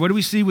review here. What do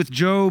we see with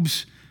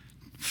Job's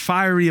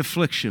fiery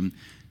affliction?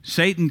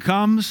 Satan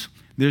comes.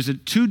 There's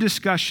two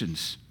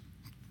discussions,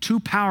 two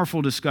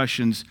powerful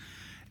discussions,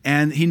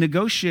 and he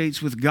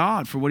negotiates with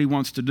God for what he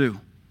wants to do.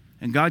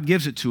 And God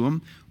gives it to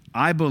him,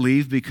 I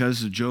believe,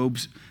 because of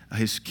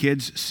his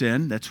kids'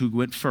 sin. That's who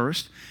went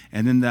first.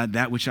 And then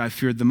that which I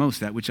feared the most,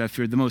 that which I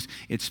feared the most.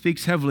 It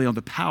speaks heavily on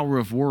the power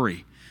of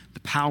worry, the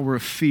power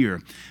of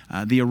fear.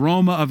 The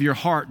aroma of your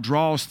heart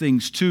draws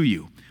things to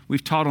you.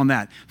 We've taught on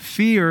that.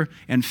 Fear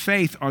and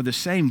faith are the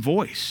same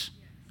voice.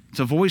 It's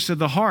a voice of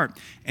the heart.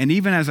 And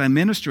even as I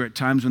minister at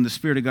times when the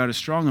Spirit of God is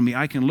strong on me,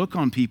 I can look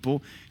on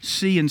people,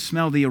 see and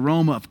smell the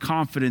aroma of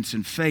confidence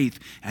and faith,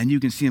 and you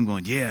can see them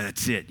going, yeah,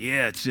 that's it.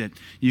 Yeah, that's it.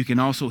 You can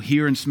also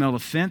hear and smell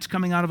offense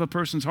coming out of a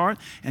person's heart,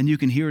 and you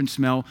can hear and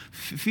smell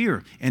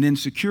fear and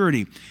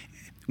insecurity.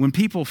 When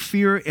people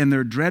fear and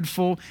they're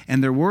dreadful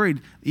and they're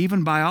worried,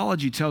 even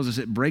biology tells us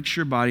it breaks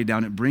your body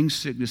down, it brings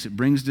sickness, it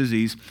brings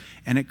disease,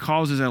 and it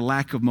causes a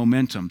lack of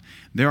momentum.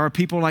 There are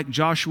people like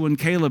Joshua and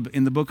Caleb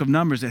in the book of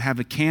Numbers that have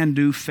a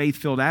can-do,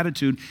 faith-filled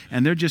attitude,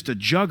 and they're just a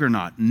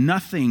juggernaut.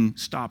 Nothing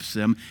stops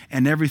them,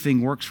 and everything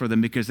works for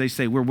them because they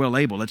say, we're well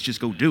able, let's just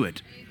go do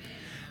it. Amen.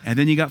 And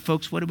then you got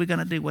folks, what are we going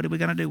to do? What are we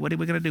going to do? What are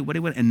we going to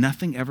do? And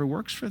nothing ever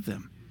works for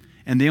them.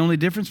 And the only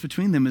difference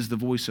between them is the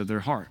voice of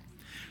their heart.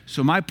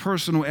 So my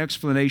personal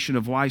explanation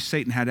of why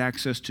Satan had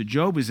access to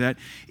Job is that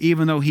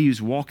even though he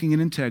was walking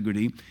in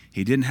integrity,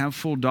 he didn't have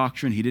full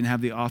doctrine, he didn't have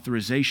the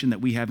authorization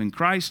that we have in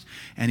Christ,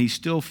 and he's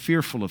still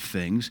fearful of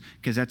things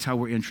because that's how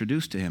we're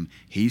introduced to him.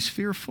 He's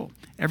fearful.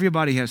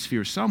 Everybody has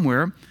fear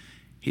somewhere.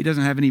 He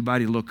doesn't have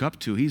anybody to look up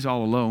to. He's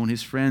all alone.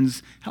 His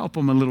friends help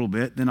him a little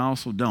bit, then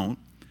also don't.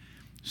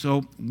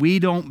 So we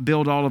don't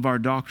build all of our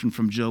doctrine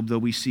from Job, though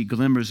we see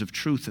glimmers of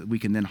truth that we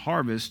can then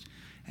harvest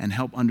and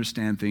help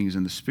understand things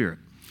in the Spirit.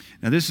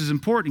 Now, this is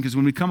important because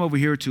when we come over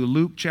here to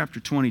Luke chapter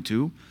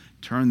 22,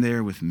 turn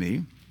there with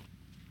me.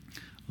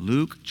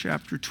 Luke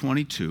chapter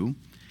 22.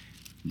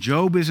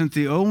 Job isn't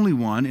the only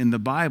one in the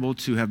Bible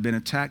to have been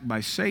attacked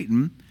by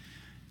Satan.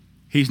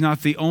 He's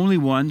not the only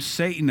one.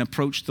 Satan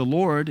approached the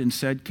Lord and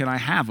said, can I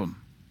have him?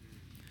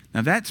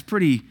 Now, that's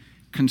pretty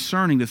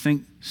concerning to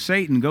think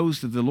Satan goes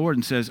to the Lord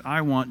and says,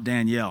 I want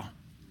Danielle.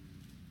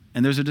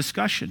 And there's a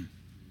discussion.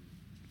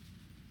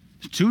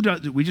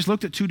 We just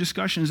looked at two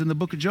discussions in the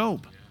book of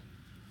Job.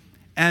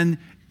 And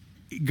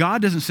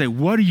God doesn't say,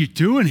 what are you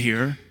doing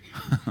here?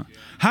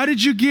 How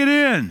did you get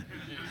in?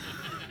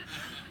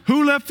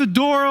 Who left the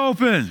door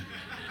open?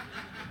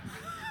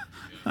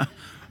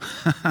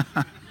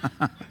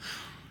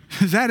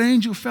 That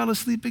angel fell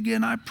asleep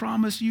again. I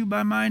promise you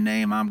by my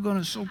name, I'm going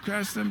to so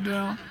cast them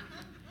down.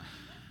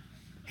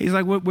 He's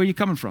like, where are you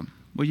coming from?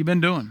 What have you been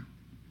doing?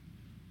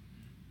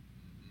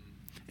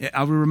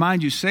 I will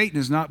remind you, Satan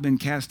has not been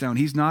cast down.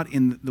 He's not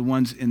in the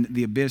ones in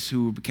the abyss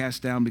who were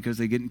cast down because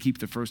they didn't keep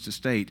the first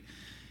estate.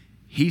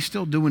 He's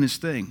still doing his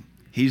thing.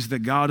 He's the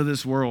God of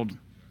this world.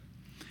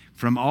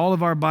 From all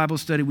of our Bible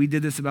study, we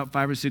did this about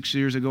 5 or 6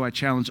 years ago. I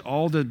challenged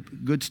all the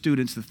good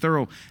students, the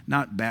thorough,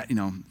 not bad,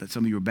 that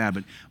some of you are bad,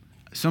 but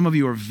some of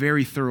you are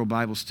very thorough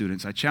Bible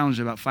students. I challenged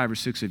about 5 or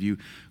 6 of you,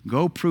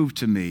 go prove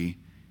to me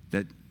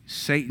that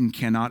Satan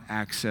cannot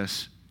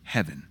access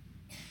heaven.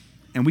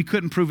 And we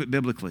couldn't prove it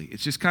biblically.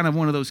 It's just kind of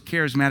one of those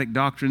charismatic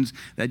doctrines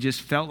that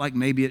just felt like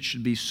maybe it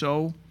should be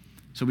so.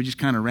 So we just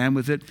kind of ran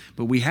with it.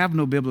 But we have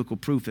no biblical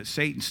proof that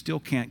Satan still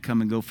can't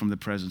come and go from the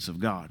presence of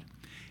God.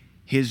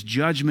 His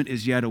judgment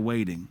is yet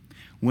awaiting.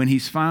 When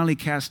he's finally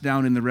cast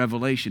down in the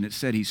Revelation, it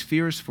said he's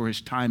fierce for his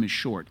time is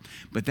short.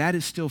 But that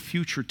is still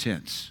future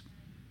tense.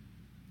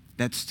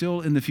 That's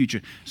still in the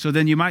future. So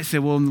then you might say,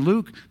 well, in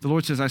Luke, the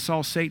Lord says, I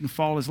saw Satan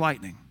fall as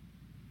lightning.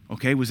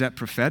 Okay, was that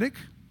prophetic?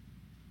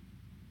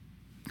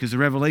 Because the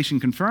Revelation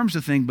confirms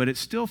the thing, but it's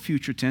still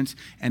future tense,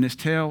 and his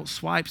tail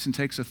swipes and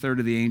takes a third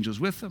of the angels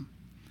with him,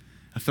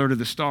 a third of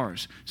the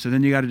stars. So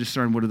then you got to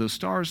discern, what do those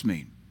stars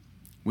mean?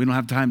 We don't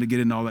have time to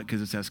get into all that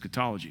because it's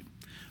eschatology.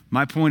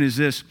 My point is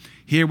this.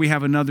 Here we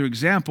have another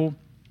example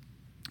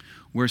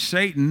where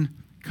Satan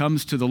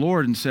comes to the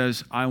Lord and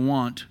says, I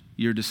want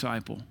your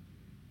disciple.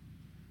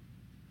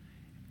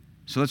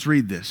 So let's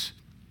read this.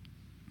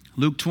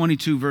 Luke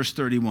 22, verse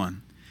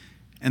 31.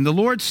 And the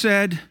Lord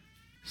said,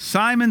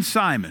 Simon,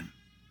 Simon,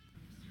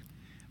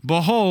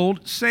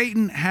 behold,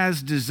 Satan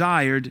has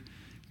desired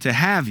to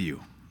have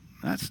you.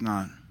 That's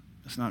not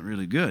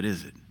really good,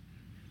 is it?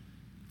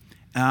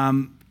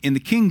 in the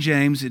King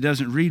James, it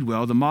doesn't read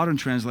well. The modern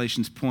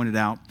translations pointed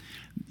out,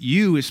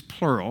 you is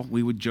plural.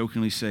 We would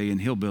jokingly say in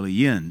hillbilly,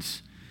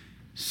 yins.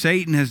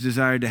 Satan has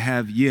desired to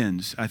have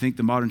yins. I think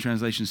the modern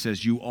translation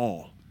says you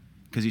all,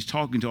 because he's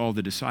talking to all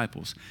the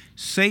disciples.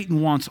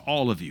 Satan wants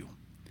all of you.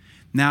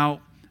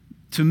 Now,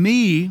 to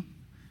me,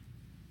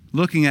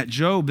 looking at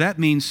Job, that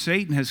means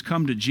Satan has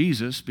come to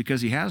Jesus,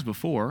 because he has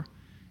before,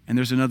 and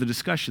there's another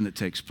discussion that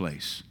takes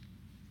place.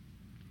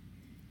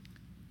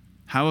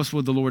 How else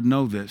would the Lord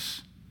know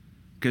this?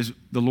 Because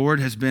the Lord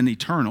has been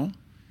eternal.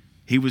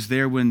 He was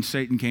there when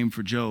Satan came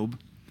for Job,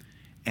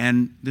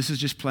 and this is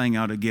just playing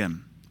out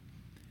again.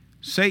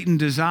 Satan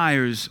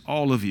desires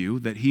all of you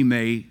that he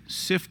may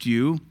sift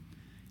you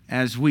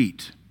as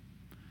wheat.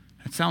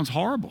 That sounds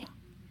horrible.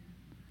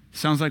 It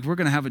sounds like we're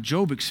going to have a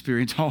Job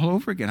experience all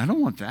over again. I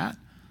don't want that.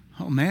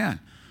 Oh, man.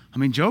 I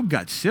mean, Job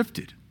got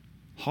sifted.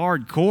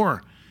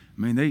 Hardcore.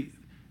 I mean,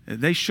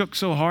 they shook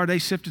so hard, they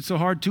sifted so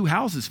hard, 2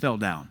 houses fell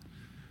down.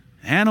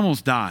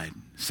 Animals died.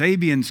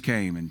 Sabians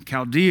came and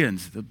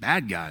Chaldeans, the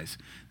bad guys.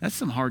 That's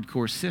some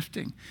hardcore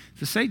sifting.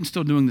 So Satan's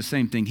still doing the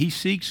same thing. He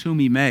seeks whom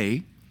he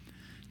may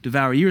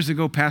devour. Years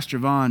ago, Pastor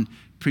Vaughn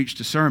preached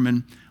a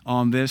sermon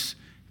on this,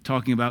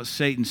 talking about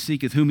Satan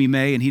seeketh whom he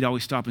may, and he'd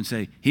always stop and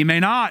say, he may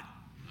not.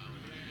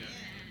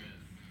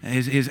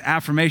 His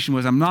affirmation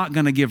was, I'm not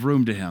going to give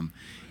room to him.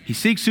 He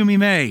seeks whom he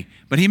may,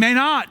 but he may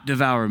not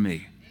devour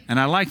me. And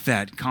I like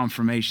that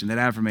confirmation, that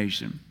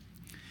affirmation.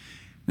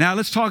 Now,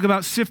 let's talk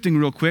about sifting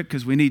real quick,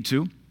 because we need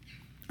to.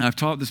 I've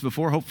taught this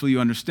before. Hopefully you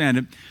understand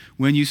it.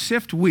 When you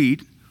sift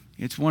wheat,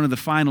 it's one of the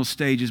final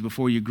stages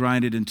before you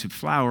grind it into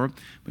flour,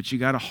 but you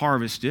got to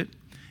harvest it,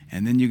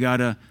 and then you got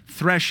to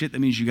thresh it. That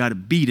means you got to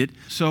beat it.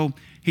 So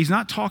he's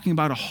not talking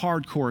about a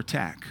hardcore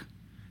attack.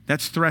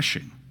 That's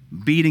threshing,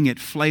 beating it,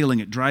 flailing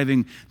it,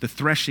 driving the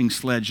threshing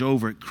sledge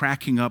over it,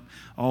 cracking up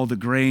all the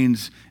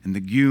grains and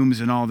the gumes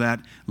and all that,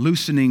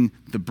 loosening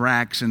the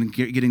bracts and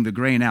getting the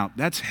grain out.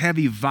 That's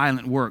heavy,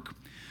 violent work.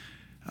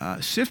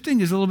 Sifting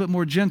is a little bit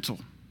more gentle.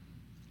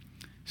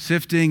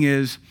 Sifting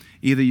is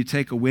either you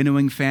take a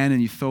winnowing fan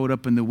and you throw it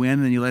up in the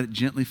wind and you let it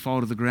gently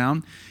fall to the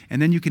ground.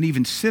 And then you can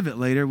even sieve it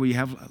later where you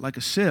have like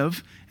a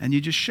sieve and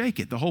you just shake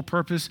it. The whole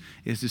purpose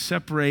is to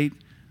separate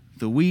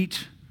the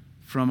wheat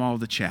from all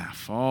the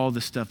chaff, all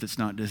the stuff that's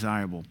not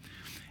desirable.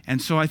 And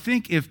so I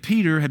think if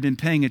Peter had been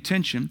paying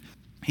attention,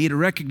 he'd have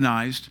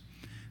recognized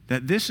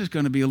that this is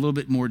going to be a little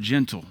bit more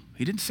gentle.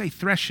 He didn't say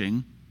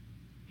threshing,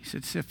 he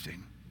said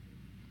sifting.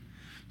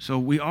 So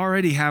we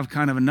already have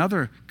kind of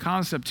another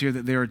concept here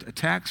that there are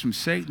attacks from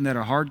Satan that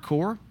are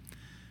hardcore,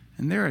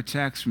 and there are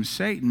attacks from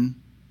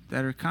Satan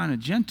that are kind of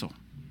gentle.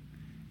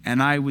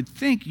 And I would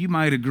think you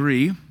might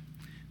agree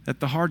that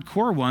the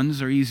hardcore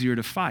ones are easier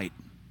to fight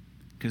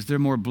because they're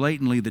more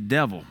blatantly the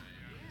devil.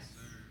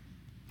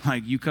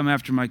 Like, you come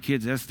after my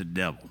kids, that's the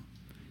devil.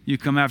 You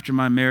come after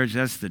my marriage,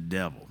 that's the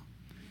devil.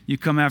 You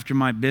come after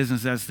my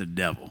business, that's the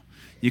devil.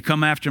 You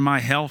come after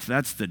my health,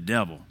 that's the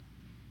devil.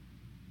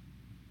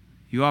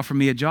 You offer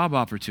me a job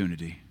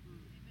opportunity.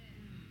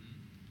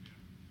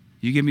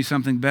 You give me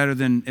something better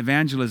than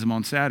evangelism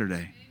on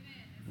Saturday.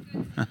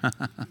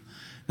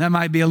 That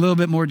might be a little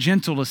bit more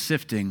gentle to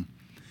sifting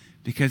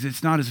because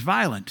it's not as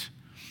violent.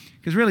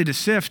 Because really to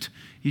sift,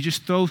 you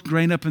just throw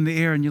grain up in the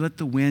air and you let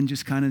the wind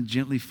just kind of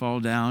gently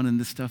fall down and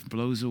the stuff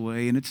blows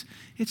away. And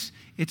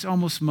it's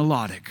almost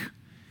melodic.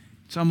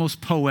 It's almost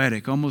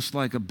poetic, almost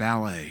like a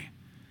ballet.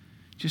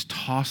 Just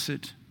toss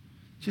it.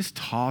 Just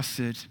toss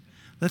it.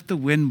 Let the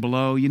wind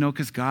blow,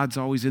 because God's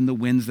always in the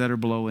winds that are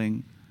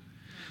blowing.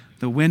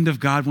 The wind of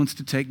God wants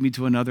to take me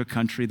to another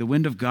country. The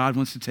wind of God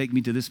wants to take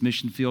me to this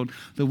mission field.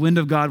 The wind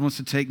of God wants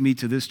to take me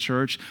to this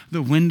church.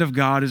 The wind of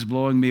God is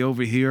blowing me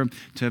over here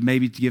to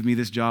maybe to give me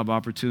this job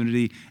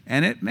opportunity.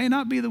 And it may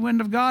not be the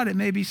wind of God. It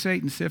may be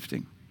Satan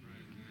sifting.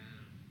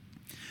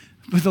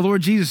 But the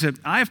Lord Jesus said,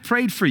 I have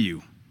prayed for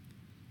you.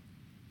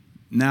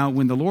 Now,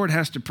 when the Lord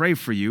has to pray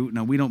for you,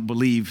 now we don't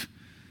believe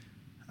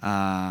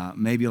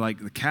maybe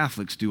like the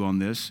Catholics do on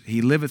this.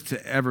 He liveth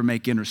to ever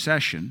make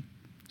intercession.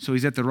 So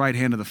he's at the right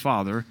hand of the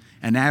Father,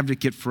 an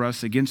advocate for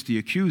us against the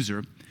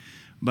accuser.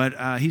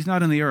 But he's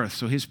not in the earth,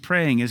 so his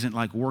praying isn't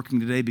like working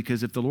today,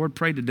 because if the Lord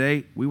prayed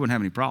today, we wouldn't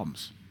have any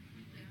problems.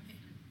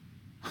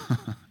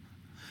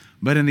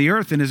 But in the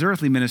earth, in his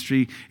earthly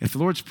ministry, if the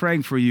Lord's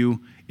praying for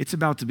you, it's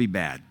about to be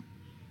bad.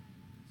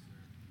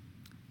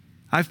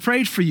 I've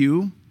prayed for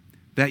you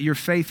that your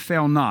faith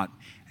fail not.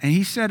 And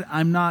he said,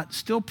 I'm not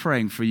still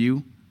praying for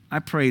you. I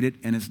prayed it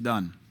and it's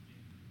done.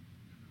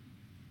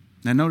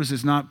 Now notice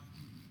it's not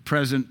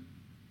present,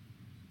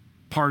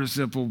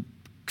 participle,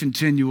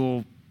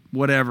 continual,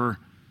 whatever.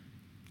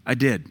 I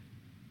did.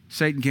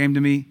 Satan came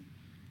to me.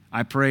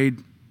 I prayed.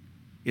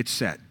 It's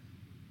set.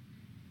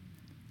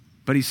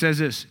 But he says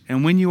this,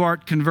 and when you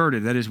art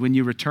converted, that is when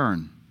you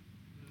return,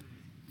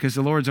 because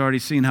the Lord's already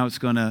seen how it's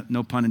going to,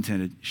 no pun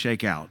intended,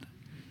 shake out.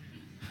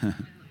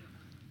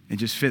 It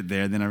just fit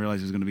there. Then I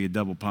realized it was going to be a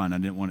double pun. I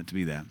didn't want it to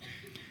be that.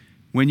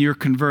 When you're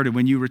converted,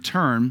 when you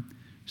return,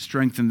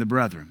 strengthen the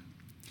brethren.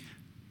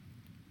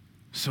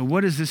 So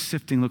what does this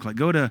sifting look like?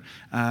 Go to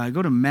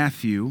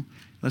Matthew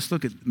Let's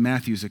look at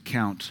Matthew's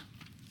account.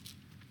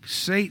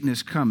 Satan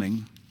is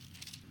coming.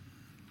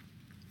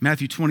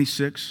 Matthew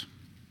 26.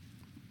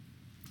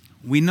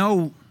 We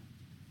know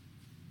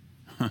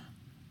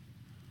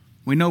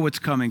what's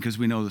coming because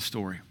we know the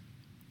story.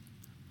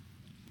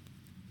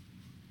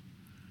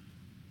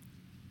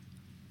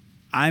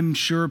 I'm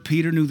sure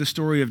Peter knew the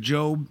story of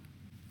Job.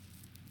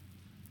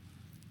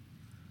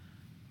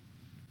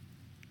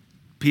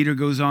 Peter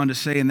goes on to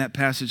say in that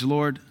passage,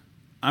 Lord,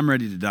 I'm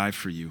ready to die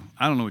for you.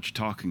 I don't know what you're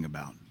talking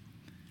about.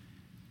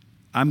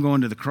 I'm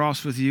going to the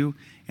cross with you.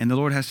 And the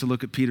Lord has to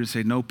look at Peter and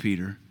say, no,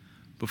 Peter,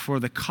 before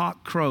the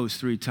cock crows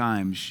 3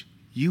 times,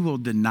 you will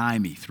deny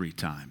me 3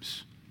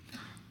 times.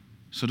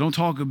 So don't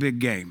talk a big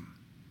game.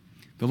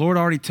 The Lord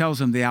already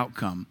tells him the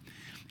outcome.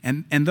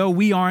 And though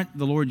we aren't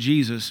the Lord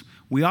Jesus,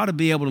 we ought to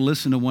be able to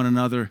listen to one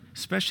another,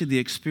 especially the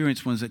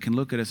experienced ones that can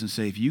look at us and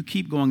say, if you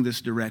keep going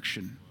this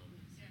direction,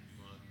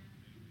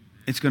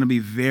 it's going to be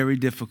very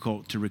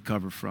difficult to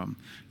recover from.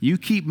 You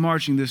keep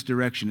marching this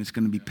direction, it's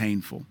going to be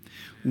painful.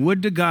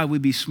 Would to God we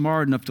be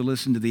smart enough to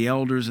listen to the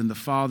elders and the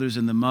fathers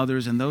and the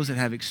mothers and those that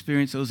have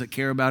experience, those that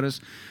care about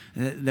us,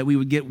 that we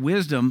would get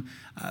wisdom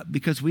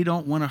because we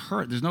don't want to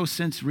hurt. There's no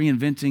sense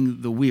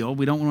reinventing the wheel.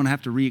 We don't want to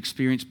have to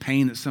re-experience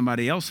pain that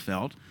somebody else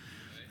felt.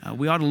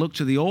 We ought to look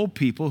to the old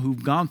people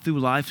who've gone through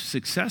life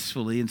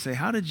successfully and say,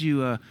 how did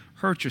you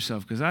hurt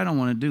yourself? Because I don't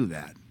want to do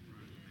that.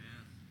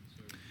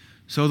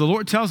 So the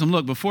Lord tells him,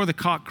 look, before the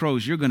cock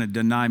crows, you're going to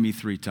deny me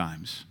 3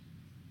 times.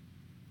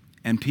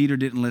 And Peter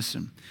didn't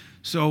listen.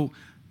 So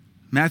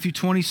Matthew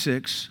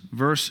 26,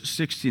 verse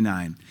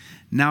 69.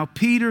 Now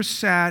Peter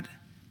sat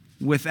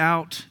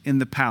without in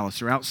the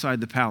palace, or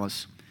outside the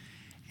palace,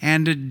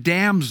 and a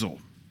damsel,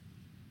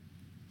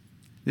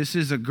 this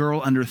is a girl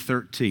under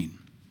 13,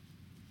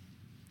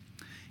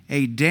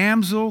 a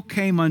damsel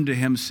came unto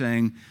him,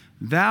 saying,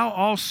 thou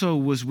also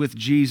was with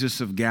Jesus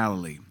of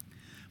Galilee.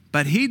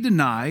 But he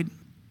denied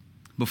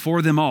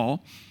before them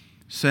all,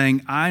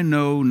 saying, I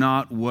know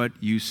not what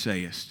you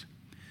sayest.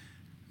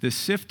 The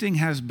sifting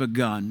has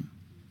begun,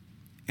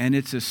 and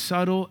it's as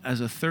subtle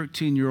as a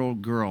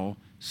 13-year-old girl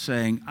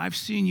saying, I've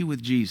seen you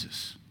with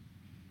Jesus.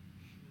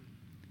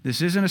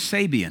 This isn't a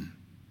Sabian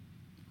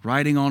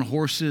riding on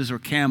horses or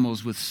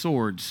camels with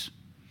swords,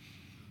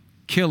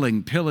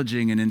 killing,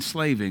 pillaging, and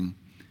enslaving.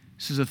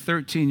 This is a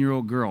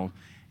 13-year-old girl,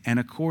 and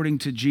according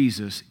to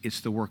Jesus, it's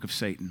the work of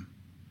Satan.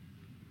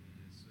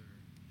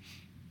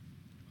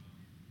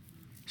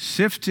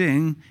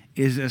 Sifting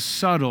is as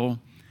subtle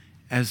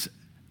as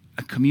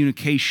a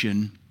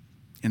communication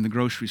in the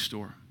grocery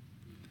store.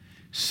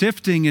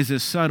 Sifting is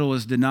as subtle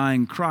as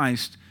denying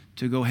Christ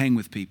to go hang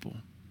with people.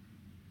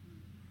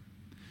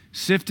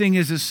 Sifting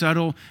is as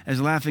subtle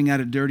as laughing at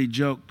a dirty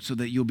joke so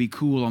that you'll be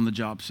cool on the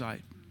job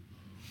site.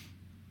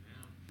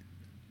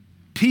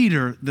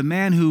 Peter, the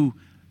man who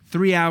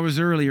 3 hours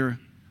earlier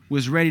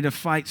was ready to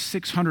fight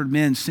 600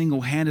 men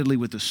single-handedly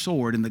with a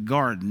sword in the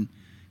garden,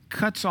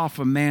 cuts off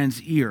a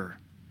man's ear,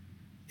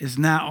 is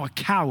now a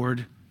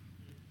coward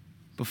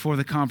before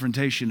the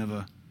confrontation of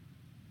a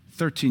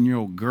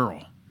 13-year-old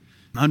girl,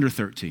 under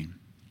 13,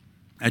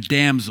 a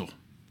damsel,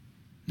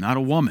 not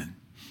a woman,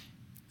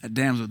 a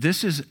damsel.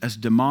 This is as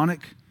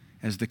demonic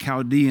as the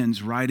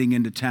Chaldeans riding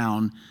into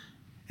town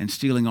and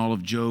stealing all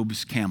of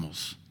Job's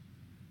camels.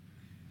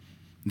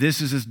 This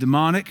is as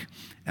demonic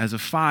as a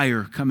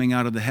fire coming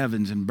out of the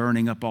heavens and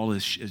burning up all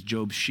as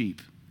Job's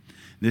sheep.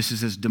 This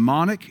is as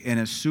demonic and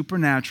as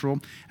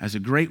supernatural as a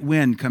great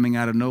wind coming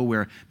out of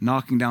nowhere,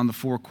 knocking down the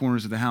 4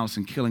 corners of the house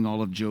and killing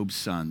all of Job's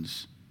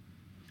sons.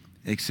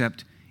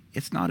 Except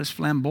it's not as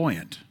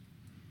flamboyant.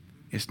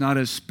 It's not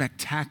as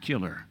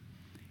spectacular.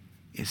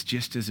 It's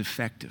just as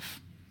effective.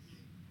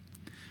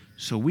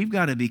 So we've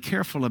got to be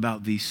careful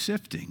about these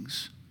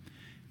siftings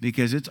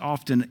because it's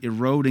often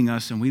eroding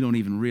us and we don't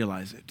even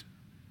realize it.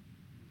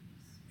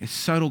 It's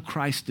subtle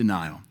Christ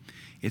denial.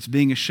 It's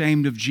being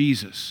ashamed of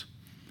Jesus.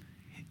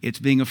 It's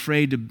being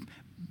afraid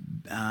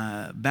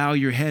to bow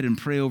your head and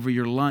pray over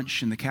your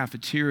lunch in the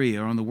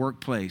cafeteria or on the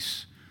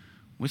workplace.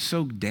 What's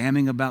so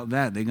damning about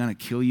that? They're going to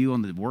kill you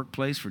on the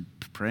workplace for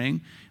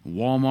praying?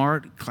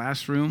 Walmart,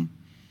 classroom?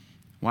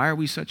 Why are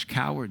we such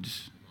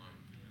cowards?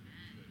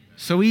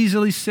 So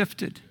easily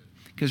sifted.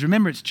 Because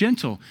remember, it's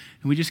gentle,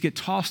 and we just get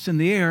tossed in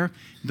the air,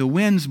 the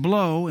winds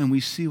blow, and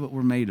we see what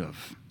we're made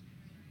of.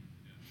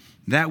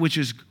 That which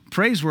is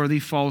praiseworthy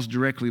falls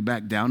directly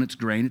back down. It's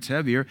grain, it's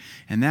heavier.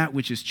 And that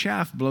which is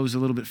chaff blows a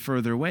little bit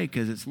further away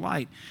because it's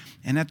light.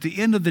 And at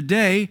the end of the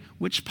day,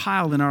 which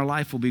pile in our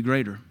life will be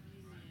greater?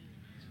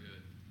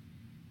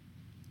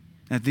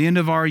 At the end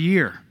of our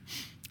year,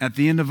 at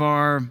the end of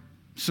our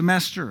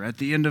semester, at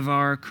the end of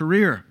our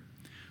career,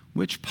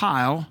 which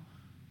pile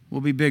will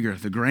be bigger?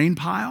 The grain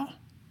pile,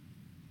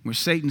 where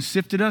Satan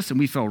sifted us and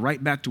we fell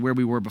right back to where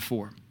we were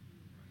before.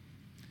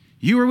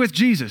 You were with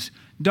Jesus.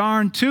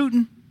 Darn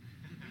tootin'.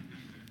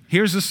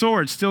 Here's the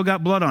sword, still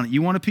got blood on it.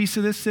 You want a piece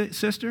of this,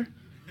 sister?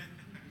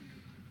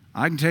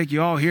 I can take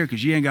you all here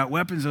because you ain't got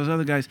weapons. Those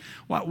other guys.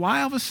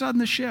 Why all of a sudden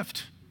the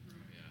shift?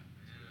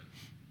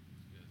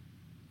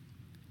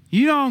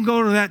 You don't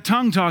go to that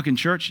tongue-talking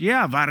church.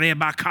 Yeah. Does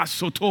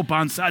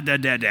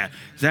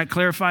that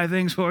clarify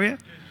things for you?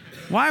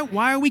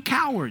 Why are we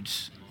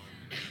cowards?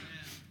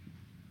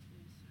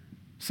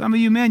 Some of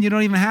you men, you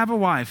don't even have a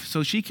wife,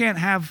 so she can't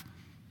have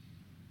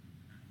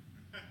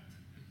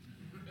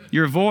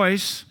your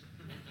voice.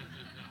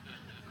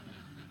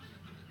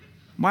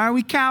 Why are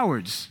we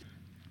cowards?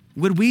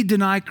 Would we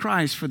deny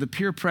Christ for the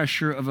peer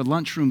pressure of a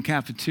lunchroom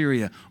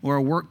cafeteria or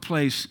a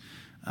workplace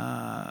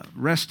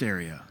rest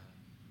area,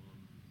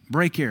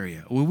 break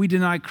area? Or would we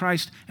deny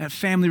Christ at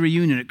family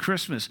reunion, at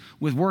Christmas,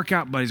 with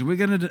workout buddies? Are we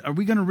going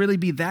to really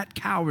be that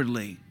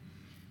cowardly?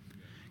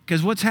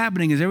 Because what's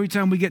happening is every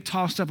time we get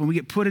tossed up and we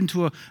get put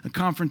into a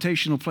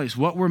confrontational place,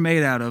 what we're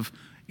made out of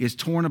is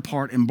torn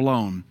apart and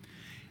blown.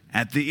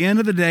 At the end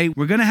of the day,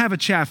 we're going to have a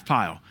chaff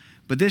pile,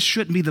 but this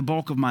shouldn't be the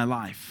bulk of my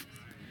life.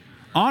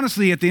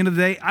 Honestly, at the end of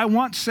the day, I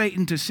want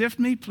Satan to sift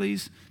me,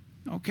 please.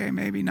 Okay,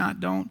 maybe not,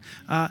 don't.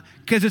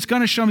 Because it's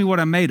going to show me what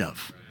I'm made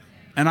of.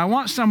 And I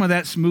want some of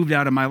that smoothed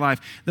out of my life.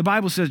 The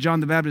Bible says,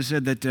 John the Baptist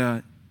said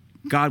that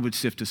God would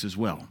sift us as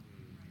well.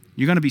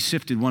 You're going to be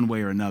sifted one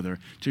way or another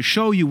to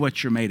show you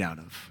what you're made out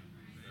of.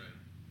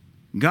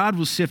 God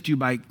will sift you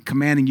by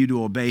commanding you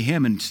to obey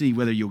him and see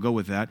whether you'll go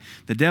with that.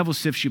 The devil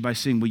sifts you by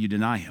seeing, will you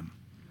deny him?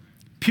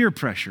 Peer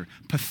pressure,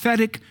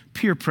 pathetic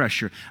peer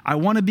pressure. I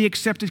want to be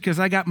accepted because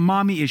I got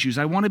mommy issues.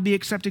 I want to be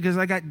accepted because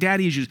I got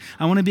daddy issues.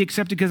 I want to be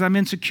accepted because I'm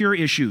insecure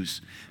issues.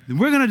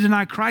 We're going to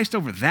deny Christ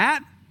over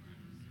that?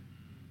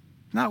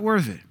 Not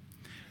worth it.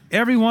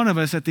 Every one of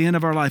us at the end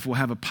of our life will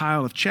have a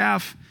pile of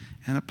chaff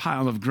and a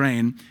pile of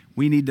grain.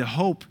 We need to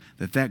hope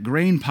that that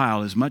grain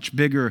pile is much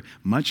bigger,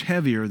 much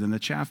heavier than the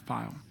chaff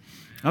pile.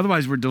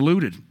 Otherwise, we're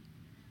deluded.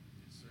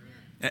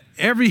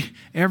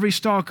 Every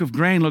stalk of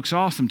grain looks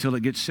awesome till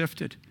it gets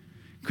sifted.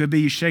 Could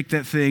be you shake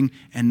that thing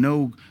and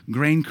no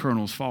grain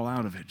kernels fall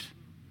out of it.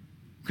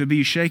 Could be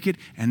you shake it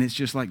and it's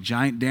just like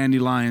giant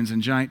dandelions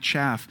and giant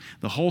chaff.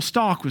 The whole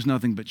stalk was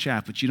nothing but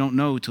chaff, but you don't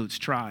know till it's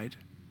tried.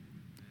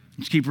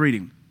 Let's keep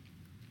reading.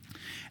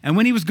 And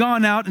when he was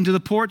gone out into the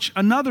porch,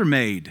 another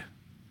maid.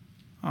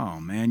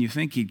 Oh man, you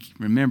think he'd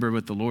remember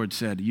what the Lord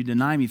said. You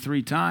deny me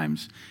 3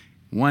 times.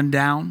 1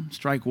 down,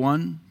 strike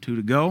 1, 2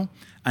 to go.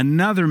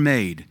 Another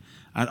maid.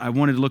 I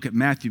wanted to look at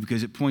Matthew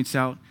because it points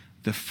out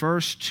the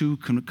first 2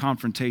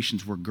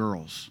 confrontations were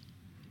girls.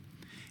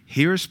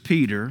 Here's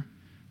Peter,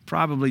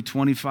 probably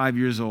 25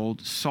 years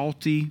old,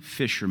 salty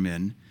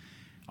fisherman,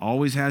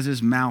 always has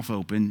his mouth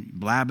open,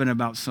 blabbing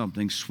about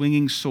something,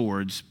 swinging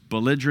swords,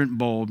 belligerent,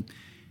 bold.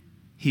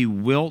 He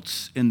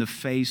wilts in the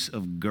face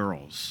of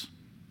girls.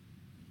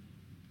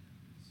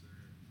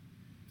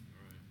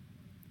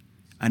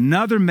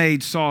 Another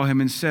maid saw him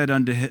and said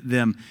unto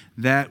them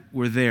that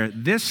were there,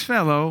 this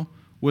fellow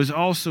was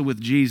also with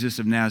Jesus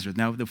of Nazareth.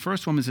 Now, the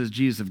first woman says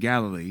Jesus of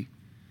Galilee.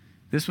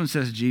 This one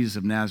says Jesus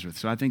of Nazareth.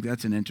 So I think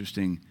that's an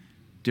interesting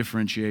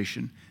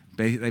differentiation.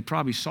 They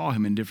probably saw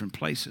him in different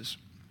places.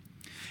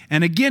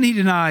 And again he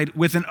denied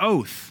with an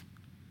oath,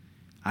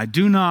 I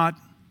do not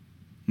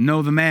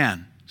know the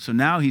man. So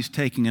now he's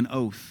taking an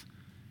oath.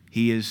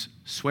 He is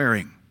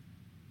swearing.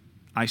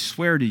 I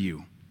swear to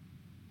you,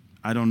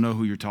 I don't know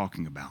who you're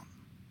talking about.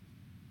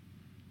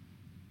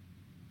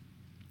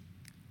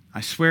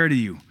 I swear to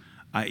you.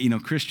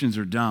 Christians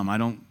are dumb.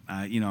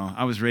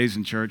 I was raised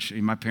in church.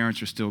 My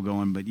parents are still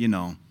going, but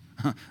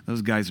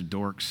those guys are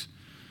dorks.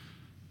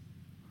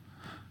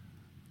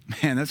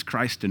 Man, that's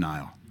Christ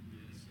denial.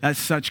 That's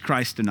such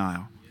Christ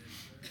denial.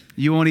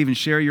 You won't even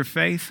share your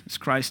faith? It's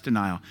Christ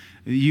denial.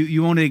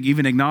 You won't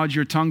even acknowledge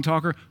your tongue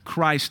talker?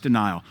 Christ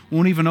denial.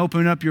 Won't even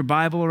open up your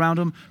Bible around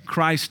them?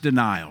 Christ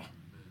denial.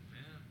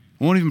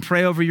 Won't even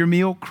pray over your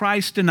meal?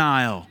 Christ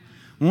denial.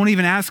 Won't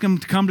even ask them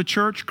to come to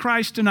church?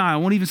 Christ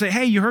denial. Won't even say,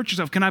 hey, you hurt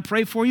yourself. Can I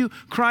pray for you?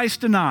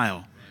 Christ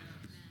denial.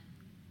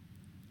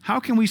 How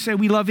can we say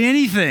we love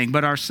anything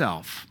but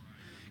ourselves?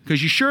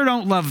 Because you sure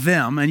don't love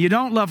them and you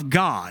don't love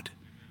God.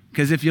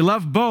 Because if you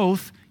love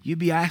both, you'd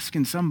be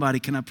asking somebody,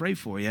 can I pray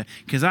for you?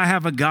 Because I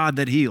have a God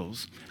that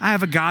heals. I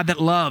have a God that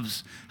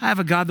loves. I have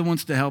a God that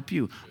wants to help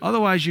you.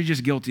 Otherwise, you're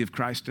just guilty of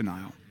Christ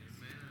denial.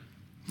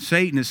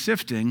 Satan is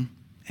sifting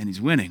and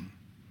he's winning.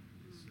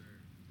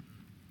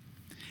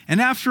 And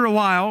after a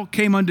while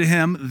came unto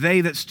him they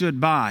that stood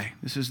by.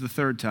 This is the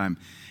 3rd time.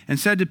 And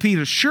said to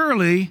Peter,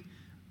 surely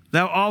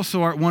thou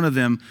also art one of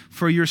them,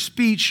 for your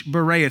speech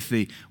bewrayeth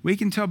thee. We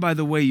can tell by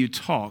the way you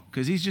talk,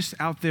 because he's just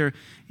out there,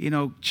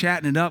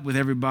 chatting it up with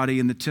everybody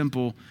in the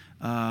temple,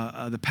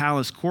 the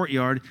palace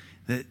courtyard,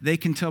 that they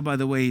can tell by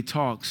the way he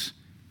talks.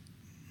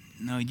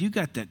 No, you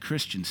got that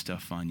Christian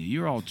stuff on you.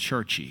 You're all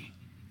churchy.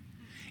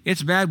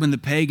 It's bad when the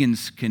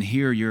pagans can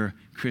hear your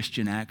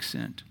Christian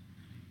accent.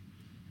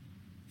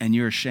 And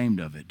you're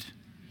ashamed of it.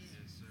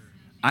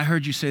 I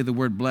heard you say the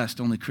word blessed.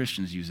 Only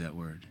Christians use that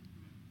word.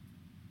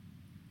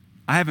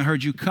 I haven't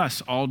heard you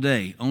cuss all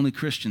day. Only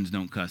Christians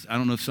don't cuss. I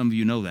don't know if some of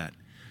you know that.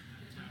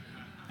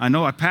 I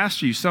know I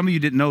pastor you. Some of you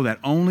didn't know that.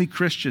 Only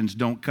Christians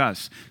don't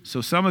cuss. So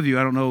some of you,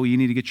 I don't know, you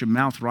need to get your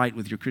mouth right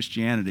with your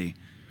Christianity.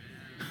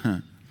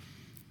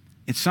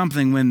 It's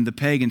something when the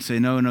pagans say,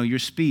 no, your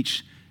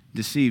speech,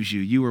 deceives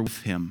you. You are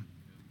with him.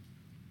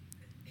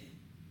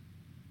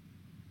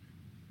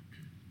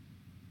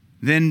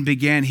 Then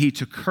began he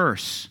to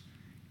curse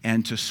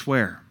and to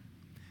swear.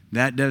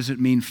 That doesn't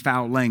mean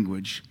foul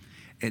language.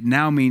 It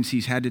now means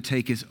he's had to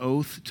take his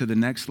oath to the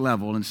next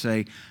level and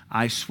say,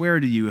 I swear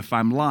to you, if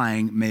I'm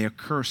lying, may a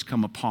curse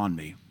come upon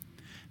me.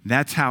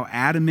 That's how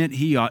adamant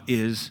he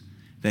is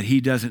that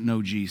he doesn't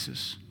know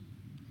Jesus.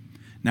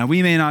 Now,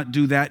 we may not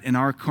do that in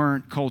our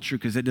current culture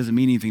because that doesn't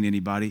mean anything to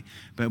anybody,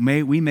 but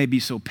we may be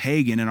so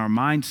pagan in our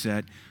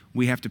mindset,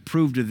 we have to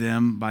prove to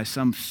them by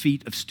some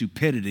feat of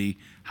stupidity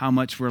how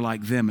much we're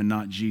like them and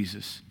not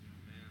Jesus.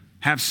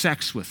 Have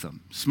sex with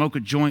them, smoke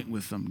a joint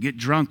with them, get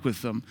drunk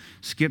with them,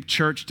 skip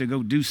church to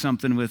go do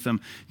something with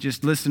them,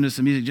 just listen to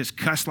some music, just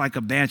cuss like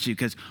a banshee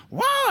because,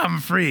 wow, I'm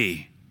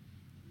free.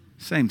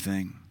 Same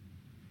thing.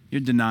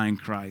 You're denying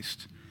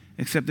Christ,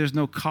 except there's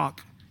no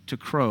cock to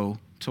crow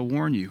to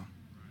warn you.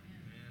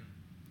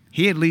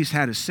 He at least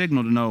had a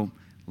signal to know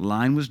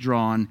line was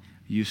drawn,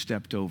 you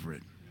stepped over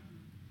it.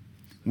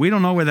 We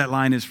don't know where that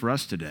line is for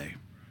us today.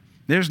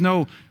 There's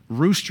no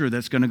rooster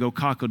that's going to go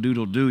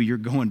cock-a-doodle-doo, you're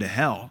going to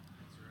hell.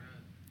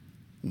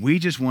 We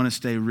just want to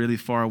stay really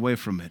far away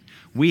from it.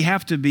 We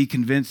have to be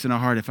convinced in our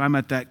heart, if I'm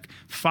at that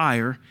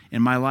fire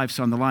and my life's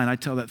on the line, I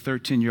tell that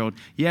 13-year-old,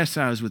 yes,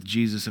 I was with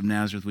Jesus of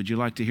Nazareth. Would you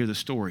like to hear the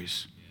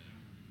stories?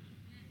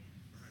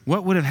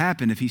 What would have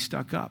happened if he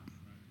stuck up?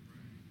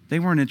 They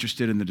weren't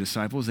interested in the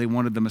disciples. They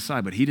wanted the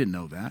Messiah, but he didn't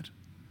know that.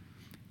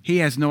 He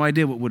has no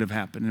idea what would have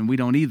happened, and we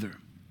don't either.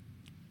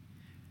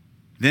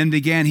 Then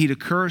began he to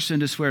curse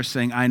and to swear,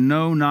 saying, I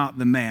know not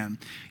the man.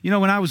 You know,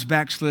 when I was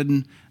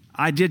backslidden,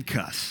 I did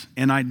cuss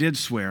and I did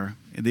swear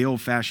the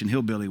old-fashioned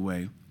hillbilly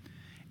way.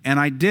 And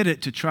I did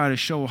it to try to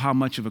show how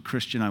much of a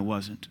Christian I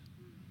wasn't.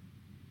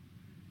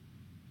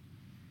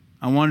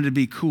 I wanted to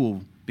be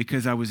cool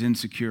because I was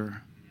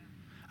insecure.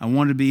 I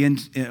wanted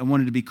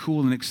to be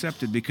cool and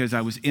accepted because I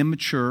was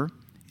immature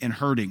and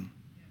hurting.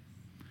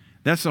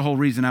 That's the whole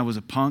reason I was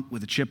a punk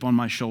with a chip on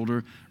my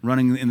shoulder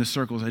running in the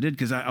circles I did,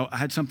 because I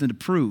had something to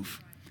prove.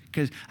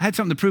 Because I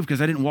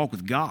didn't walk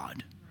with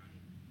God.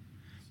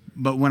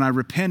 But when I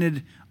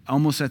repented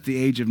almost at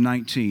the age of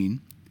 19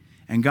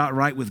 and got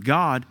right with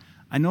God,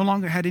 I no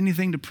longer had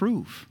anything to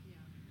prove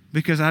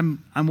because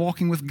I'm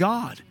walking with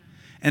God.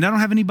 And I don't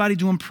have anybody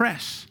to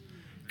impress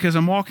because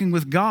I'm walking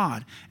with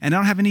God. And I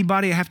don't have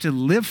anybody I have to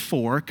live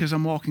for because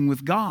I'm walking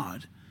with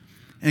God.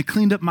 And it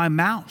cleaned up my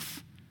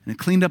mouth. And it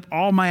cleaned up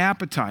all my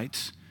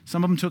appetites.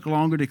 Some of them took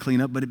longer to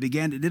clean up, but it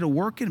did a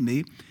work in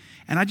me.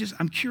 And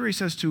I'm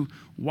curious as to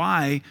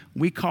why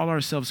we call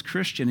ourselves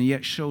Christian and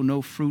yet show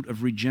no fruit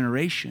of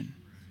regeneration.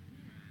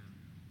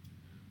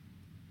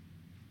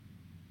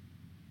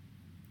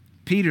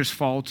 Peter's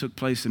fall took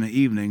place in the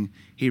evening.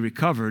 He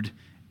recovered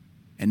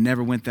and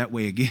never went that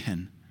way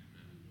again.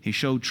 He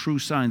showed true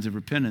signs of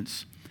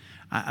repentance.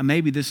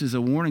 Maybe this is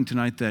a warning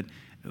tonight that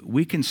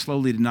we can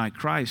slowly deny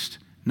Christ,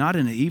 not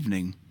in the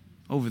evening,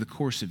 over the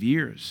course of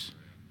years.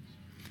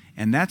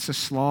 And that's a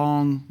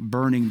slow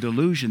burning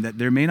delusion that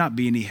there may not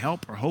be any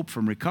help or hope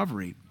from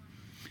recovery.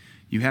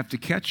 You have to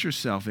catch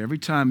yourself every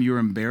time you're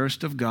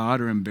embarrassed of God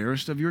or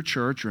embarrassed of your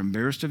church or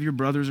embarrassed of your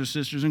brothers or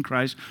sisters in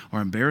Christ or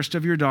embarrassed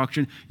of your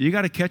doctrine. You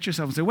got to catch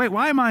yourself and say, wait,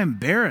 why am I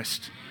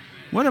embarrassed?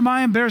 What am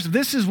I embarrassed of?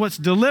 This is what's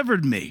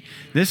delivered me.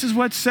 This is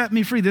what set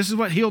me free. This is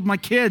what healed my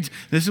kids.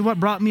 This is what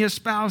brought me a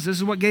spouse. This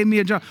is what gave me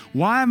a job.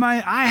 Why am I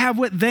have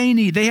what they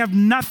need. They have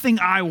nothing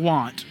I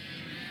want.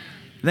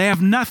 They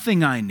have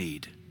nothing I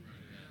need.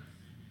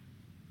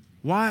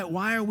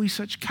 Why are we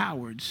such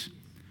cowards?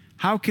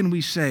 How can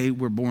we say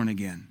we're born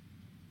again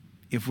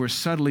if we're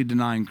subtly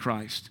denying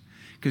Christ?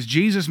 Because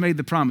Jesus made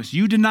the promise,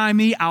 you deny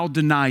me, I'll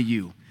deny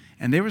you.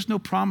 And there was no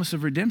promise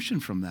of redemption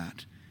from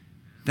that.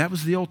 That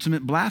was the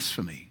ultimate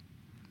blasphemy.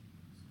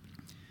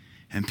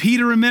 And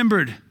Peter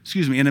remembered,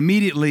 and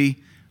immediately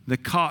the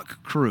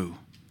cock crew.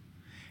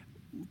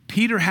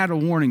 Peter had a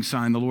warning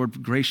sign the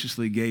Lord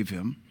graciously gave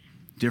him.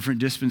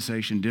 Different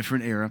dispensation,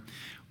 different era.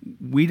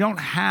 We don't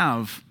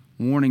have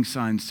warning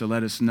signs to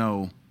let us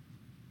know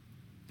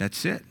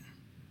that's it.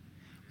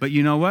 But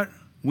you know what?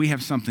 We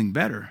have something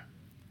better.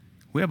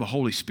 We have a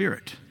Holy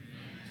Spirit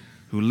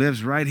who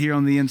lives right here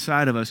on the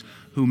inside of us,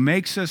 who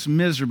makes us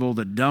miserable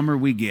the dumber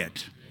we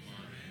get,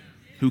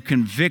 who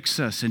convicts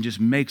us and just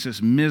makes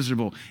us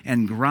miserable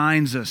and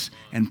grinds us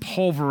and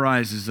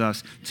pulverizes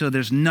us till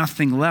there's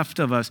nothing left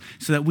of us,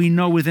 so that we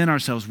know within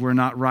ourselves we're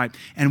not right.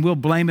 And we'll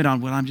blame it on,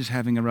 well, I'm just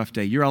having a rough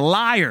day. You're a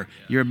liar.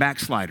 You're a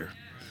backslider.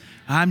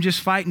 I'm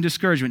just fighting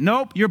discouragement.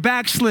 Nope, you're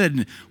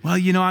backslidden. Well,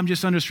 I'm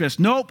just under stress.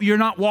 Nope, you're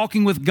not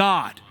walking with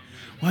God.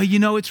 Well,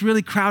 it's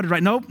really crowded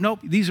right. Nope,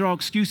 these are all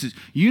excuses.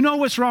 You know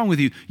what's wrong with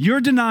you.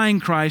 You're denying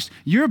Christ,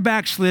 you're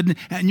backslidden,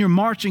 and you're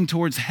marching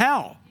towards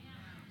hell.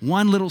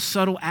 One little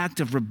subtle act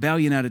of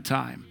rebellion at a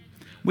time.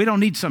 We don't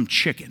need some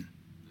chicken.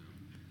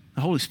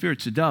 The Holy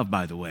Spirit's a dove,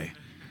 by the way.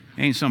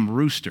 Ain't some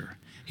rooster.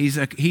 He's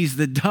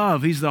the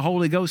dove. He's the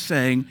Holy Ghost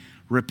saying,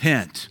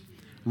 repent.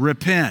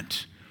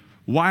 Repent.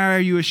 Why are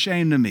you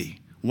ashamed of me?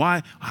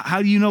 Why?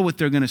 How do you know what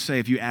they're going to say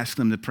if you ask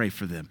them to pray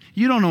for them?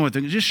 You don't know what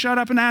they're going to. Just shut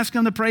up and ask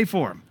them to pray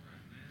for them.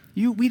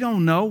 We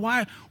don't know.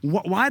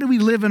 Why do we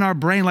live in our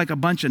brain like a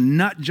bunch of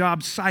nut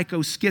job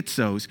psycho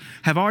schizos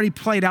have already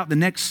played out the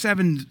next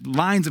 7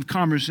 lines of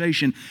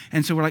conversation,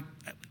 and so we're like,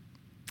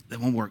 that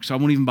won't work, so I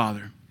won't even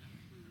bother.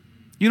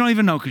 You don't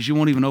even know because you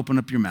won't even open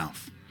up your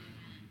mouth.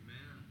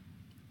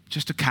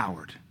 Just a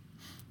coward.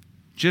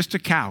 Just a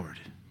coward.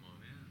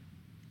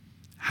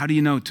 How do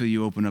you know till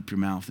you open up your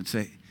mouth and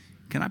say,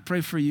 can I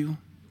pray for you?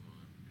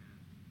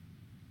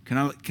 Can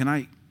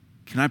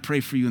I pray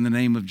for you in the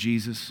name of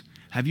Jesus?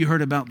 Have you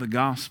heard about the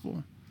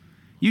gospel?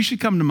 You should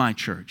come to my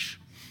church.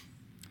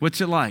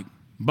 What's it like?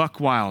 Buck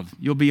wild.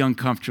 You'll be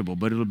uncomfortable,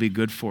 but it'll be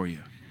good for you.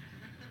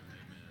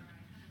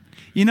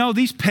 You know,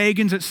 these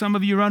pagans that some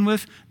of you run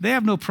with, they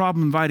have no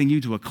problem inviting you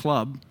to a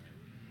club,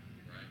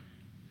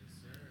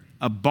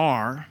 a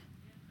bar,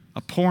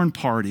 a porn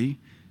party,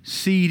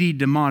 seedy,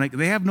 demonic.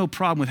 They have no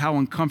problem with how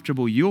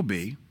uncomfortable you'll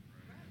be,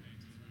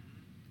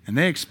 and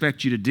they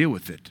expect you to deal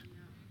with it.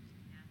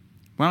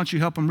 Why don't you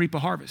help them reap a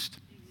harvest?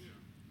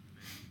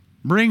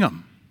 Bring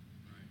them.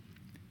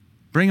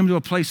 Bring them to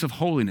a place of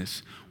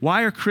holiness.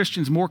 Why are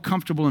Christians more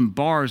comfortable in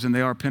bars than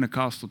they are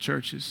Pentecostal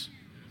churches?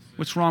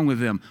 What's wrong with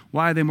them?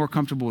 Why are they more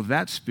comfortable with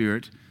that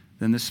spirit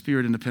than the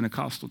spirit in the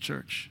Pentecostal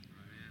church?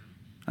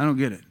 I don't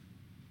get it.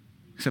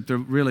 Except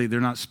they're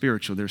not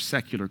spiritual. They're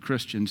secular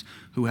Christians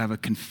who have a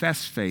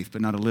confessed faith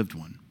but not a lived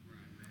one.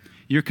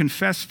 Your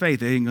confessed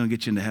faith ain't going to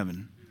get you into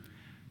heaven.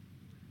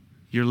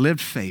 Your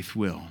lived faith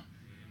will.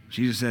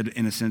 Jesus said,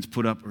 in a sense,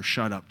 put up or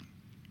shut up.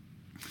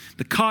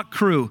 The cock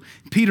crew.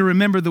 Peter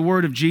remembered the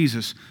word of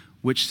Jesus,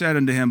 which said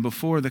unto him,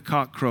 before the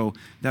cock crow,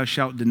 thou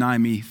shalt deny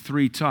me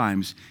 3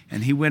 times.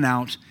 And he went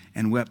out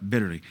and wept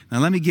bitterly. Now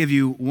let me give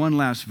you one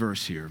last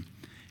verse here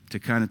to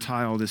kind of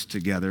tie all this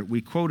together.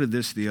 We quoted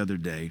this the other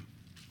day.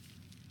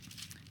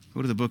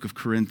 Go to the book of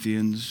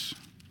Corinthians,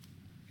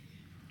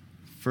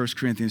 1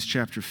 Corinthians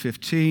chapter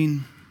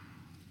 15.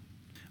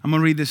 I'm going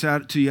to read this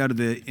out to you out of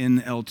the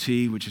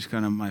NLT, which is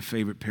kind of my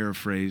favorite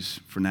paraphrase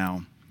for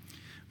now.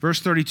 Verse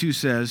 32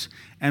 says,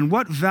 and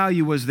what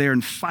value was there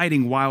in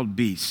fighting wild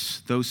beasts,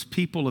 those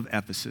people of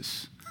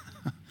Ephesus?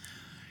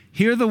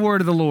 Hear the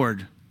word of the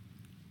Lord.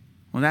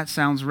 Well, that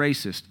sounds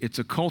racist. It's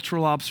a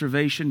cultural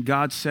observation.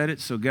 God said it,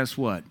 so guess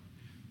what?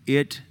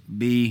 It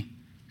be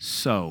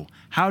so.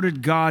 How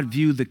did God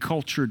view the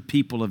cultured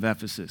people of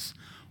Ephesus?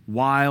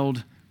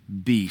 Wild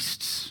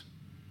beasts.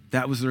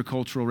 That was their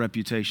cultural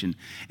reputation.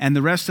 And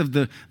the rest of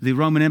the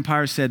Roman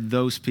Empire said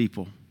those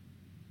people.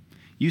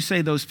 You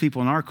say those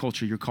people in our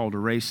culture, you're called a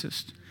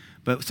racist.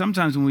 But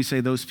sometimes when we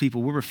say those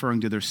people, we're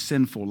referring to their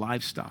sinful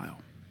lifestyle.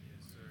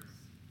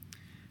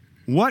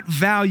 What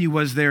value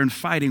was there in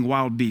fighting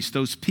wild beasts,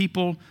 those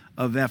people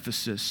of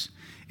Ephesus?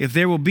 If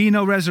there will be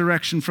no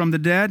resurrection from the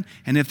dead,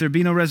 and if there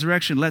be no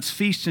resurrection, let's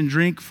feast and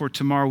drink, for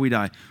tomorrow we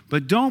die.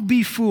 But don't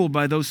be fooled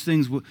by those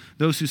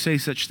who say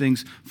such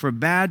things, for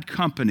bad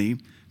company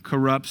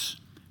corrupts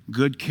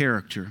good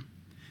character.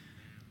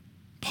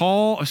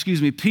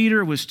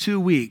 Peter was too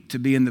weak to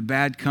be in the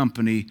bad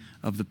company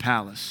of the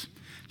palace.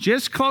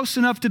 Just close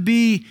enough to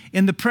be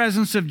in the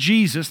presence of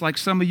Jesus, like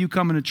some of you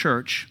coming to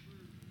church.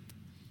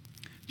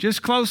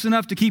 Just close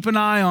enough to keep an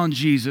eye on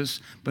Jesus,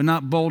 but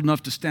not bold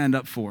enough to stand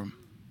up for him.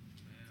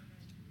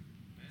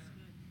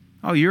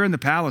 Oh, you're in the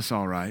palace,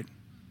 all right.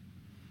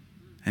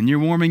 And you're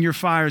warming your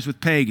fires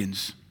with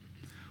pagans.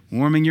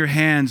 Warming your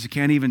hands. You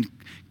can't even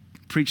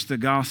preach the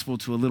gospel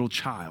to a little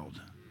child.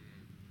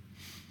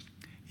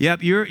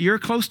 Yep, you're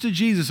close to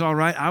Jesus, all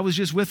right. I was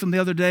just with him the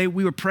other day.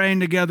 We were praying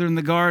together in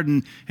the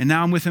garden, and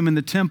now I'm with him in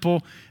the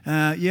temple.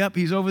 Yep,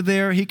 he's over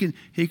there. He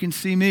can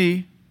see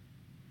me.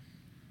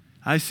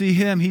 I see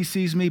him. He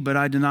sees me, but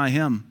I deny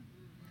him.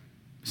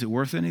 Is it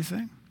worth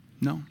anything?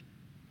 No.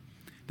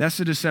 That's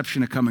the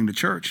deception of coming to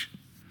church.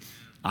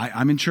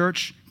 I'm in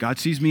church. God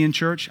sees me in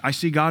church. I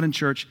see God in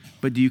church.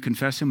 But do you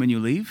confess him when you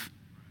leave?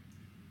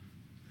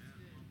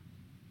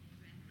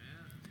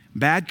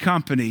 Bad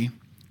company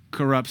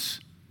corrupts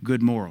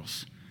good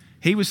morals.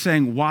 He was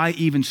saying, why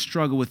even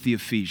struggle with the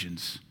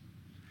Ephesians?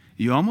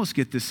 You almost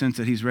get this sense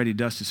that he's ready to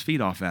dust his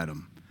feet off at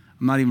them.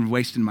 I'm not even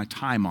wasting my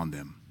time on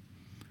them.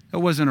 It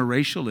wasn't a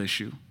racial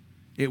issue.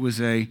 It was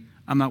I'm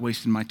not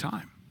wasting my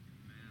time.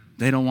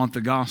 They don't want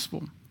the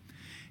gospel.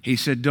 He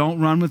said, don't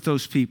run with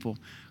those people.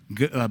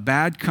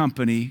 Bad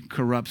company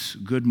corrupts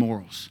good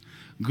morals.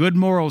 Good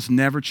morals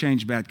never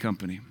change bad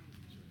company.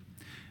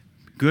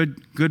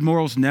 Good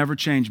morals never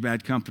change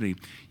bad company.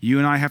 You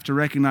and I have to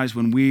recognize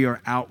when we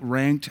are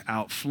outranked,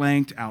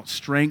 outflanked,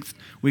 outstrengthed,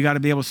 we got to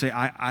be able to say,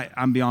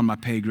 I'm beyond my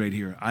pay grade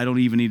here. I don't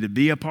even need to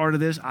be a part of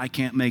this. I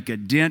can't make a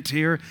dent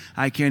here.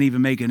 I can't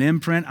even make an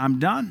imprint. I'm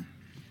done.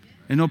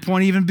 There's no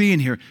point even being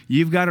here.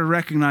 You've got to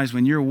recognize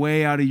when you're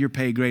way out of your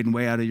pay grade and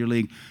way out of your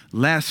league,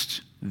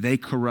 lest they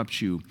corrupt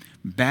you.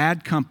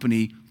 Bad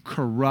company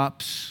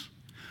corrupts.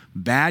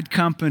 Bad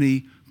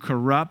company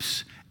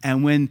corrupts.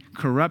 And when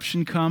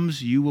corruption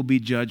comes, you will be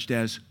judged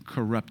as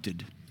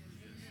corrupted.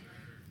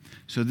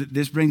 So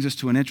this brings us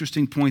to an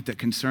interesting point that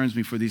concerns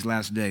me for these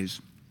last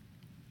days.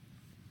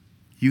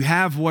 You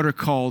have what are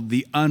called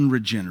the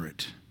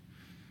unregenerate.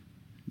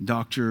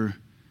 Dr.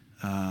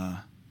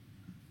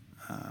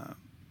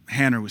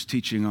 Hanner was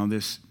teaching on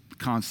this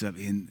concept,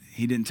 and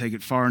he didn't take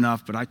it far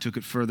enough, but I took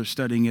it further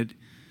studying it.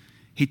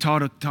 He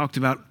talked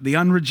about the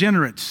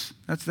unregenerates.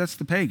 That's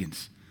the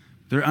pagans.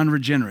 They're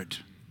unregenerate.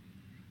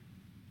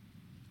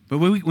 But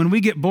when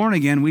we get born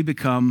again, we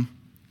become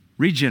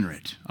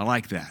regenerate. I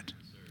like that.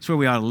 That's where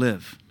we ought to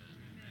live.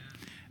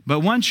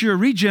 But once you're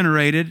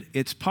regenerated,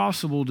 it's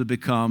possible to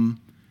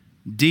become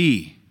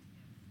degenerate.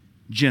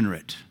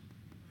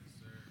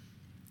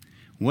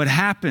 What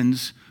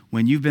happens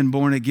when you've been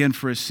born again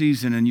for a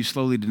season and you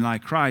slowly deny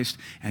Christ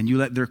and you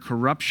let their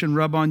corruption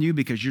rub on you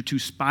because you're too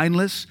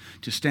spineless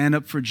to stand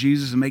up for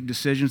Jesus and make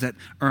decisions that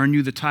earn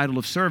you the title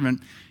of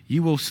servant,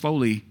 you will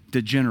slowly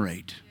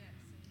degenerate.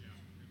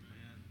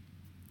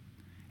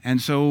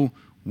 And so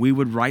we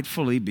would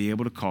rightfully be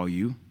able to call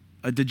you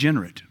a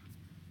degenerate.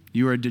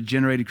 You are a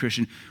degenerated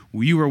Christian.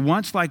 You were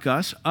once like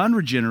us,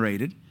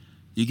 unregenerated.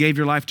 You gave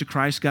your life to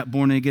Christ, got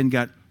born again,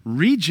 got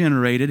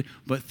regenerated,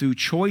 but through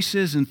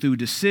choices and through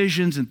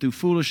decisions and through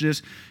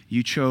foolishness,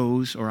 you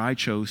chose, or I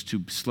chose,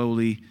 to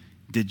slowly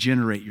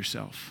degenerate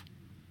yourself.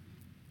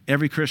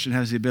 Every Christian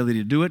has the ability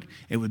to do it.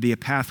 It would be a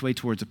pathway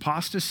towards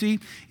apostasy.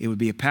 It would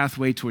be a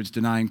pathway towards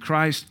denying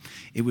Christ.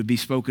 It would be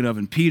spoken of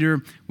in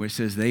Peter, where it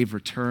says they've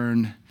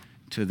returned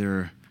to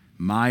their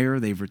mire,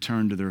 they've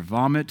returned to their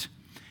vomit.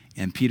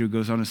 And Peter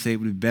goes on to say it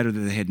would be better that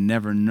they had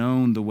never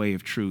known the way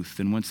of truth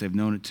than once they've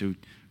known it to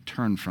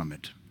turn from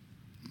it.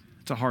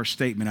 It's a harsh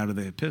statement out of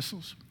the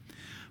epistles.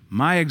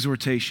 My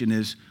exhortation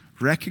is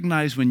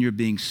recognize when you're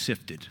being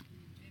sifted.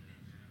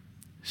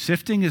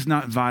 Sifting is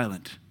not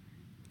violent.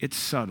 It's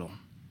subtle.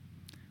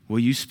 Will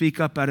you speak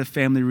up at a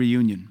family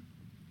reunion?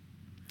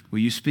 Will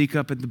you speak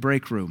up at the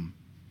break room?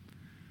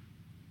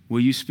 Will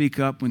you speak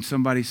up when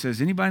somebody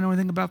says, anybody know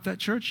anything about that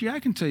church? Yeah, I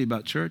can tell you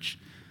about church.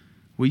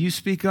 Will you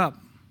speak up?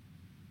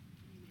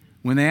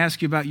 When they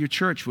ask you about your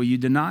church, will you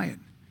deny it?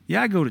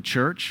 Yeah, I go to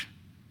church.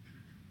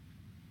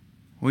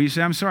 Will you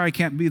say, I'm sorry, I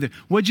can't be there.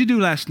 What'd you do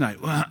last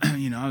night? Well,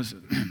 I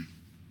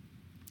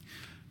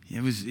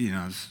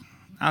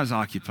was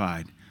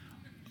occupied.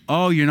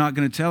 Oh, you're not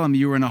going to tell them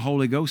you were in a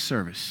Holy Ghost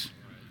service.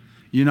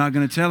 You're not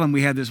going to tell them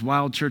we had this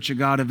wild Church of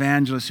God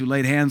evangelist who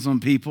laid hands on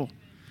people,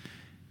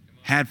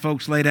 had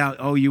folks laid out.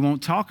 Oh, you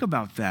won't talk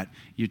about that.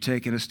 You're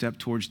taking a step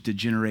towards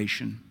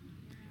degeneration.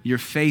 Your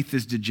faith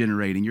is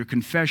degenerating. Your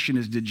confession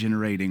is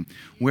degenerating.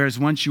 Whereas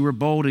once you were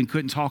bold and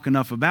couldn't talk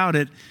enough about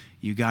it,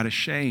 you got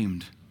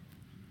ashamed.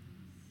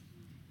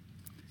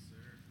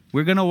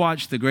 We're going to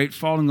watch the great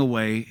falling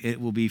away. It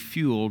will be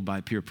fueled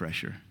by peer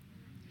pressure.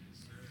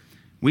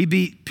 We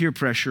beat peer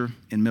pressure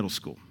in middle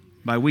school.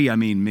 By we, I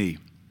mean me.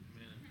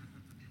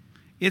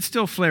 It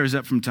still flares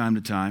up from time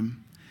to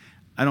time.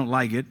 I don't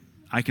like it.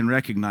 I can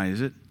recognize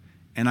it,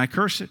 and I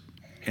curse it.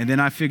 And then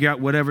I figure out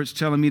whatever it's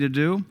telling me to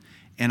do,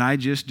 and I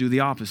just do the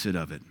opposite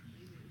of it.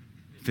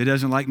 If it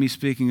doesn't like me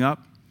speaking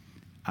up,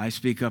 I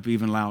speak up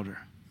even louder.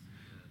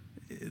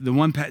 The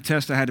one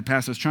test I had to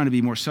pass, I was trying to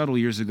be more subtle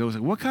years ago, was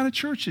like, what kind of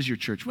church is your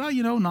church? Well,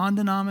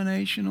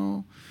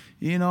 non-denominational.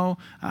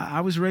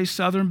 I was raised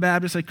Southern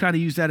Baptist. I kind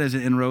of use that as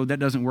an inroad. That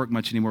doesn't work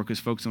much anymore because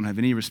folks don't have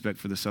any respect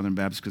for the Southern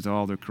Baptists because of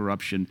all their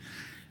corruption.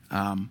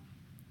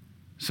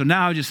 So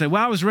now I just say,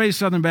 well, I was raised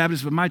Southern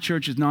Baptist, but my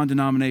church is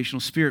non-denominational,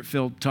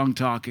 spirit-filled,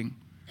 tongue-talking.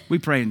 We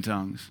pray in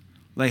tongues,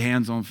 lay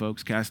hands on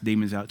folks, cast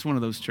demons out. It's one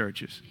of those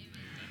churches.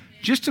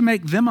 Just to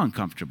make them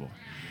uncomfortable.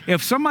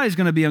 If somebody's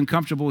going to be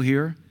uncomfortable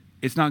here,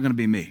 it's not going to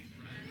be me.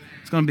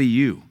 It's going to be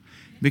you.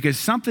 Because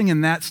something in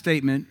that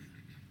statement,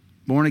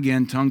 born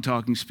again,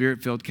 tongue-talking,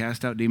 spirit-filled,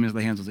 cast out demons,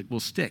 lay hands on, will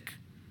stick.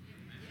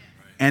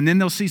 And then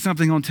they'll see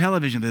something on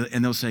television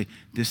and they'll say,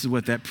 this is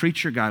what that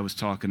preacher guy was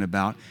talking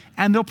about.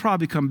 And they'll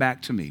probably come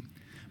back to me.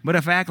 But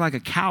if I act like a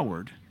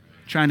coward,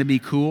 trying to be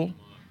cool,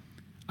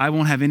 I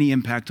won't have any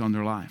impact on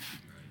their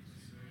life.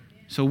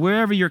 So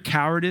wherever your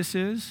cowardice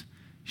is,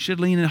 you should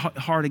lean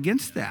hard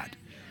against that.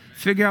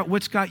 Figure out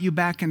what's got you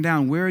backing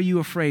down. Where are you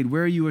afraid?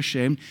 Where are you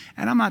ashamed?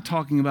 And I'm not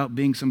talking about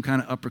being some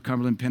kind of Upper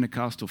Cumberland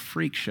Pentecostal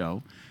freak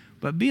show,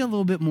 but be a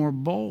little bit more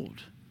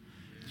bold.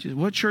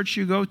 What church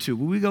you go to?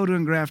 Will we go to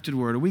Engrafted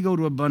Word, or we go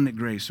to Abundant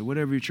Grace, or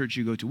whatever your church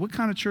you go to? What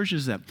kind of church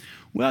is that?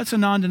 Well, it's a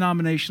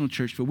non-denominational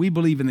church, but we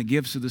believe in the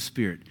gifts of the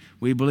Spirit.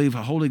 We believe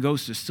the Holy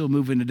Ghost is still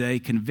moving today,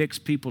 convicts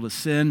people to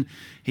sin.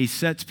 He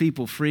sets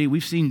people free.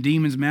 We've seen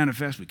demons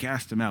manifest. We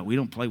cast them out. We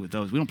don't play with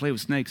those. We don't play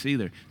with snakes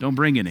either. Don't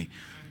bring any.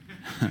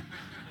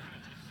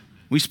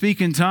 We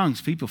speak in tongues.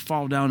 People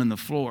fall down in the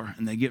floor,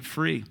 and they get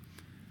free.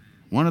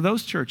 One of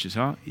those churches,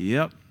 huh?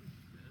 Yep.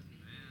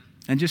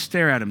 And just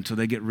stare at them until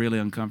they get really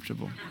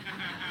uncomfortable.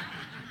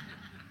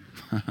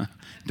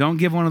 Don't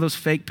give one of those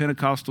fake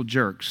Pentecostal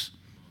jerks.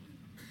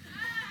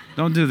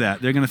 Don't do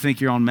that. They're going to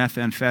think you're on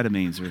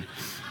methamphetamines, or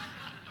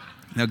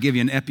they'll give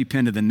you an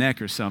EpiPen to the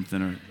neck or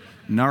something, or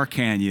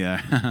Narcan you.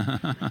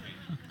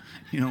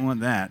 You don't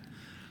want that.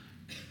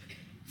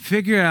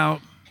 Figure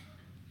out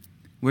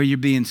where you're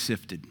being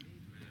sifted.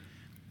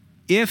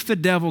 If the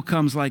devil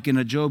comes like in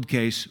a Job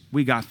case,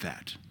 we got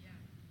that.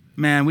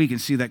 Man, we can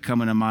see that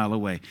coming a mile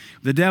away.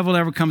 If the devil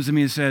ever comes to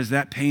me and says,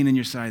 that pain in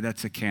your side,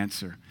 that's a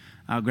cancer,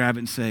 I'll grab it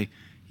and say,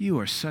 You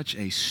are such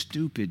a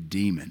stupid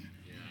demon.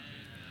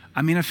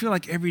 I mean, I feel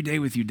like every day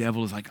with you,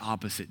 devil, is like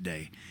opposite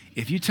day.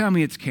 If you tell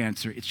me it's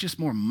cancer, it's just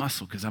more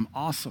muscle because I'm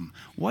awesome.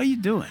 What are you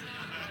doing?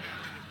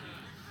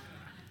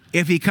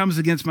 If he comes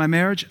against my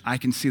marriage, I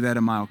can see that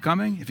a mile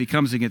coming. If he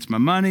comes against my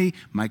money,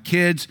 my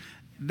kids,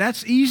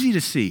 that's easy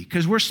to see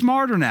because we're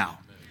smarter now.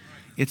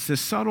 It's the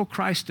subtle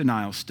Christ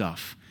denial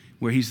stuff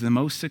where he's the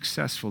most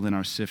successful in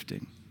our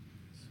sifting.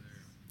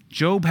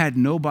 Job had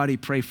nobody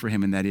pray for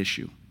him in that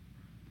issue.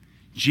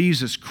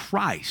 Jesus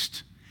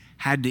Christ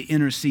had to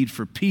intercede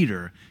for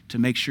Peter to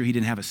make sure he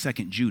didn't have a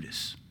second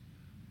Judas.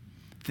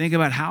 Think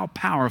about how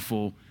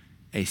powerful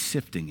a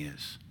sifting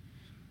is.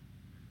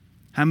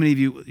 How many of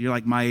you, you're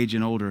like my age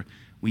and older,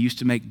 we used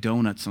to make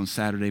donuts on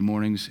Saturday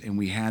mornings and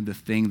we had the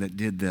thing that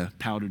did the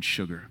powdered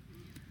sugar.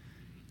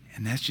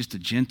 And that's just a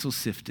gentle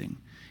sifting.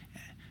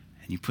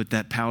 And you put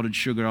that powdered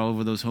sugar all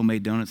over those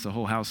homemade donuts, the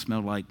whole house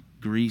smelled like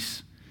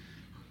grease.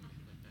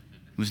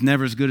 It was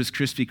never as good as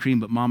Krispy Kreme,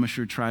 but Mama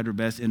sure tried her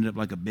best. Ended up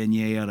like a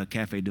beignet out of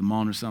Cafe Du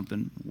Monde or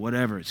something.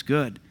 Whatever, it's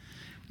good.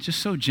 Just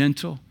so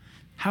gentle.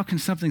 How can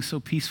something so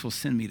peaceful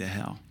send me to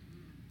hell?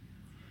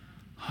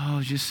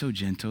 Oh, just so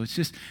gentle. It's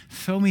just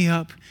throw me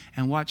up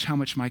and watch how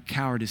much my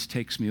cowardice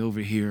takes me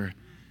over here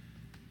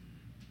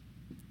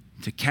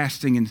to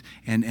casting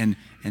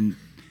and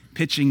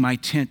pitching my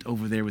tent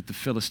over there with the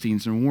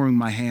Philistines and warming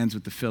my hands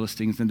with the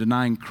Philistines and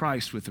denying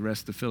Christ with the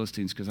rest of the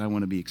Philistines because I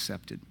want to be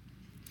accepted.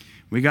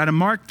 We got to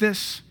mark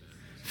this,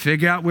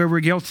 figure out where we're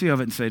guilty of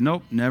it and say,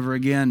 nope, never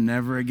again,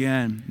 never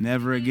again,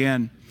 never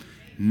again,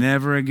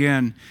 never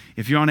again.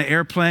 If you're on an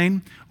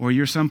airplane or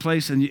you're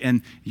someplace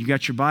and you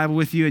got your Bible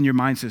with you and your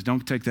mind says,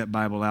 don't take that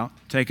Bible out,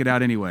 take it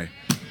out anyway.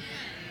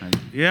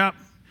 Yep.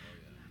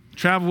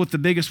 Travel with the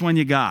biggest one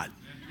you got.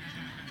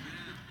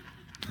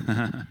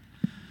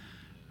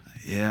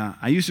 Yeah,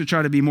 I used to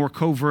try to be more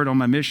covert on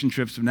my mission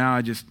trips, but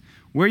now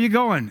where are you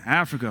going?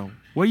 Africa.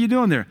 What are you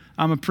doing there?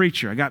 I'm a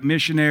preacher. I got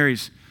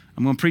missionaries.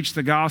 I'm going to preach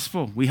the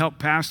gospel. We help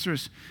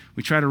pastors.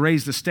 We try to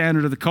raise the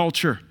standard of the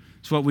culture.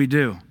 It's what we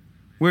do.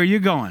 Where are you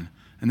going?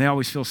 And they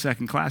always feel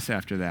second class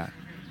after that.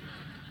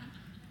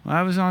 Well,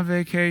 I was on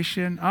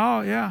vacation.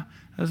 Oh, yeah.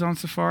 I was on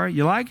safari.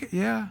 You like it?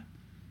 Yeah.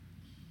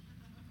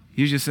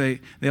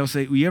 They'll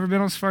say, well, you ever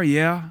been on safari?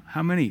 Yeah.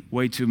 How many?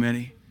 Way too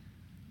many.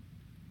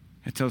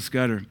 I tell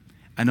Scudder,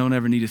 I don't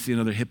ever need to see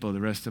another hippo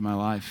the rest of my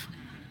life.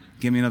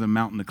 Give me another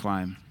mountain to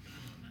climb.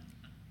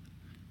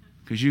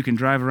 Because you can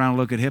drive around and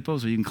look at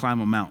hippos or you can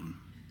climb a mountain.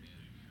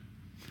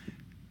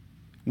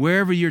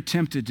 Wherever you're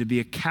tempted to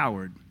be a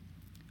coward,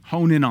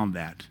 hone in on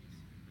that.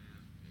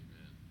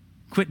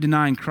 Quit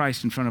denying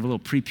Christ in front of a little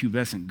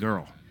prepubescent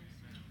girl.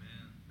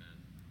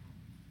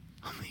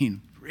 I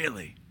mean,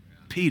 really,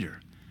 Peter,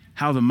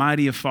 how the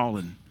mighty have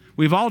fallen.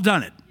 We've all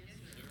done it.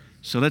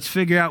 So let's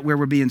figure out where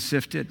we're being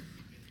sifted.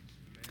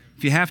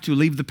 If you have to,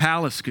 leave the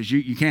palace because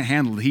you can't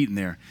handle the heat in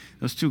there.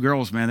 Those two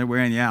girls, man, they're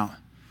wearing you out.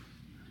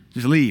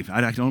 Just leave.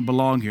 I don't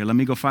belong here. Let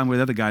me go find where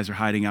the other guys are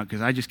hiding out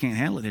because I just can't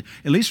handle it.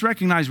 At least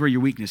recognize where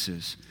your weakness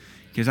is.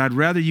 Because I'd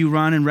rather you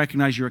run and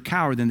recognize you're a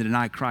coward than to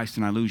deny Christ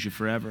and I lose you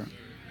forever.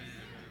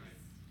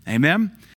 Amen?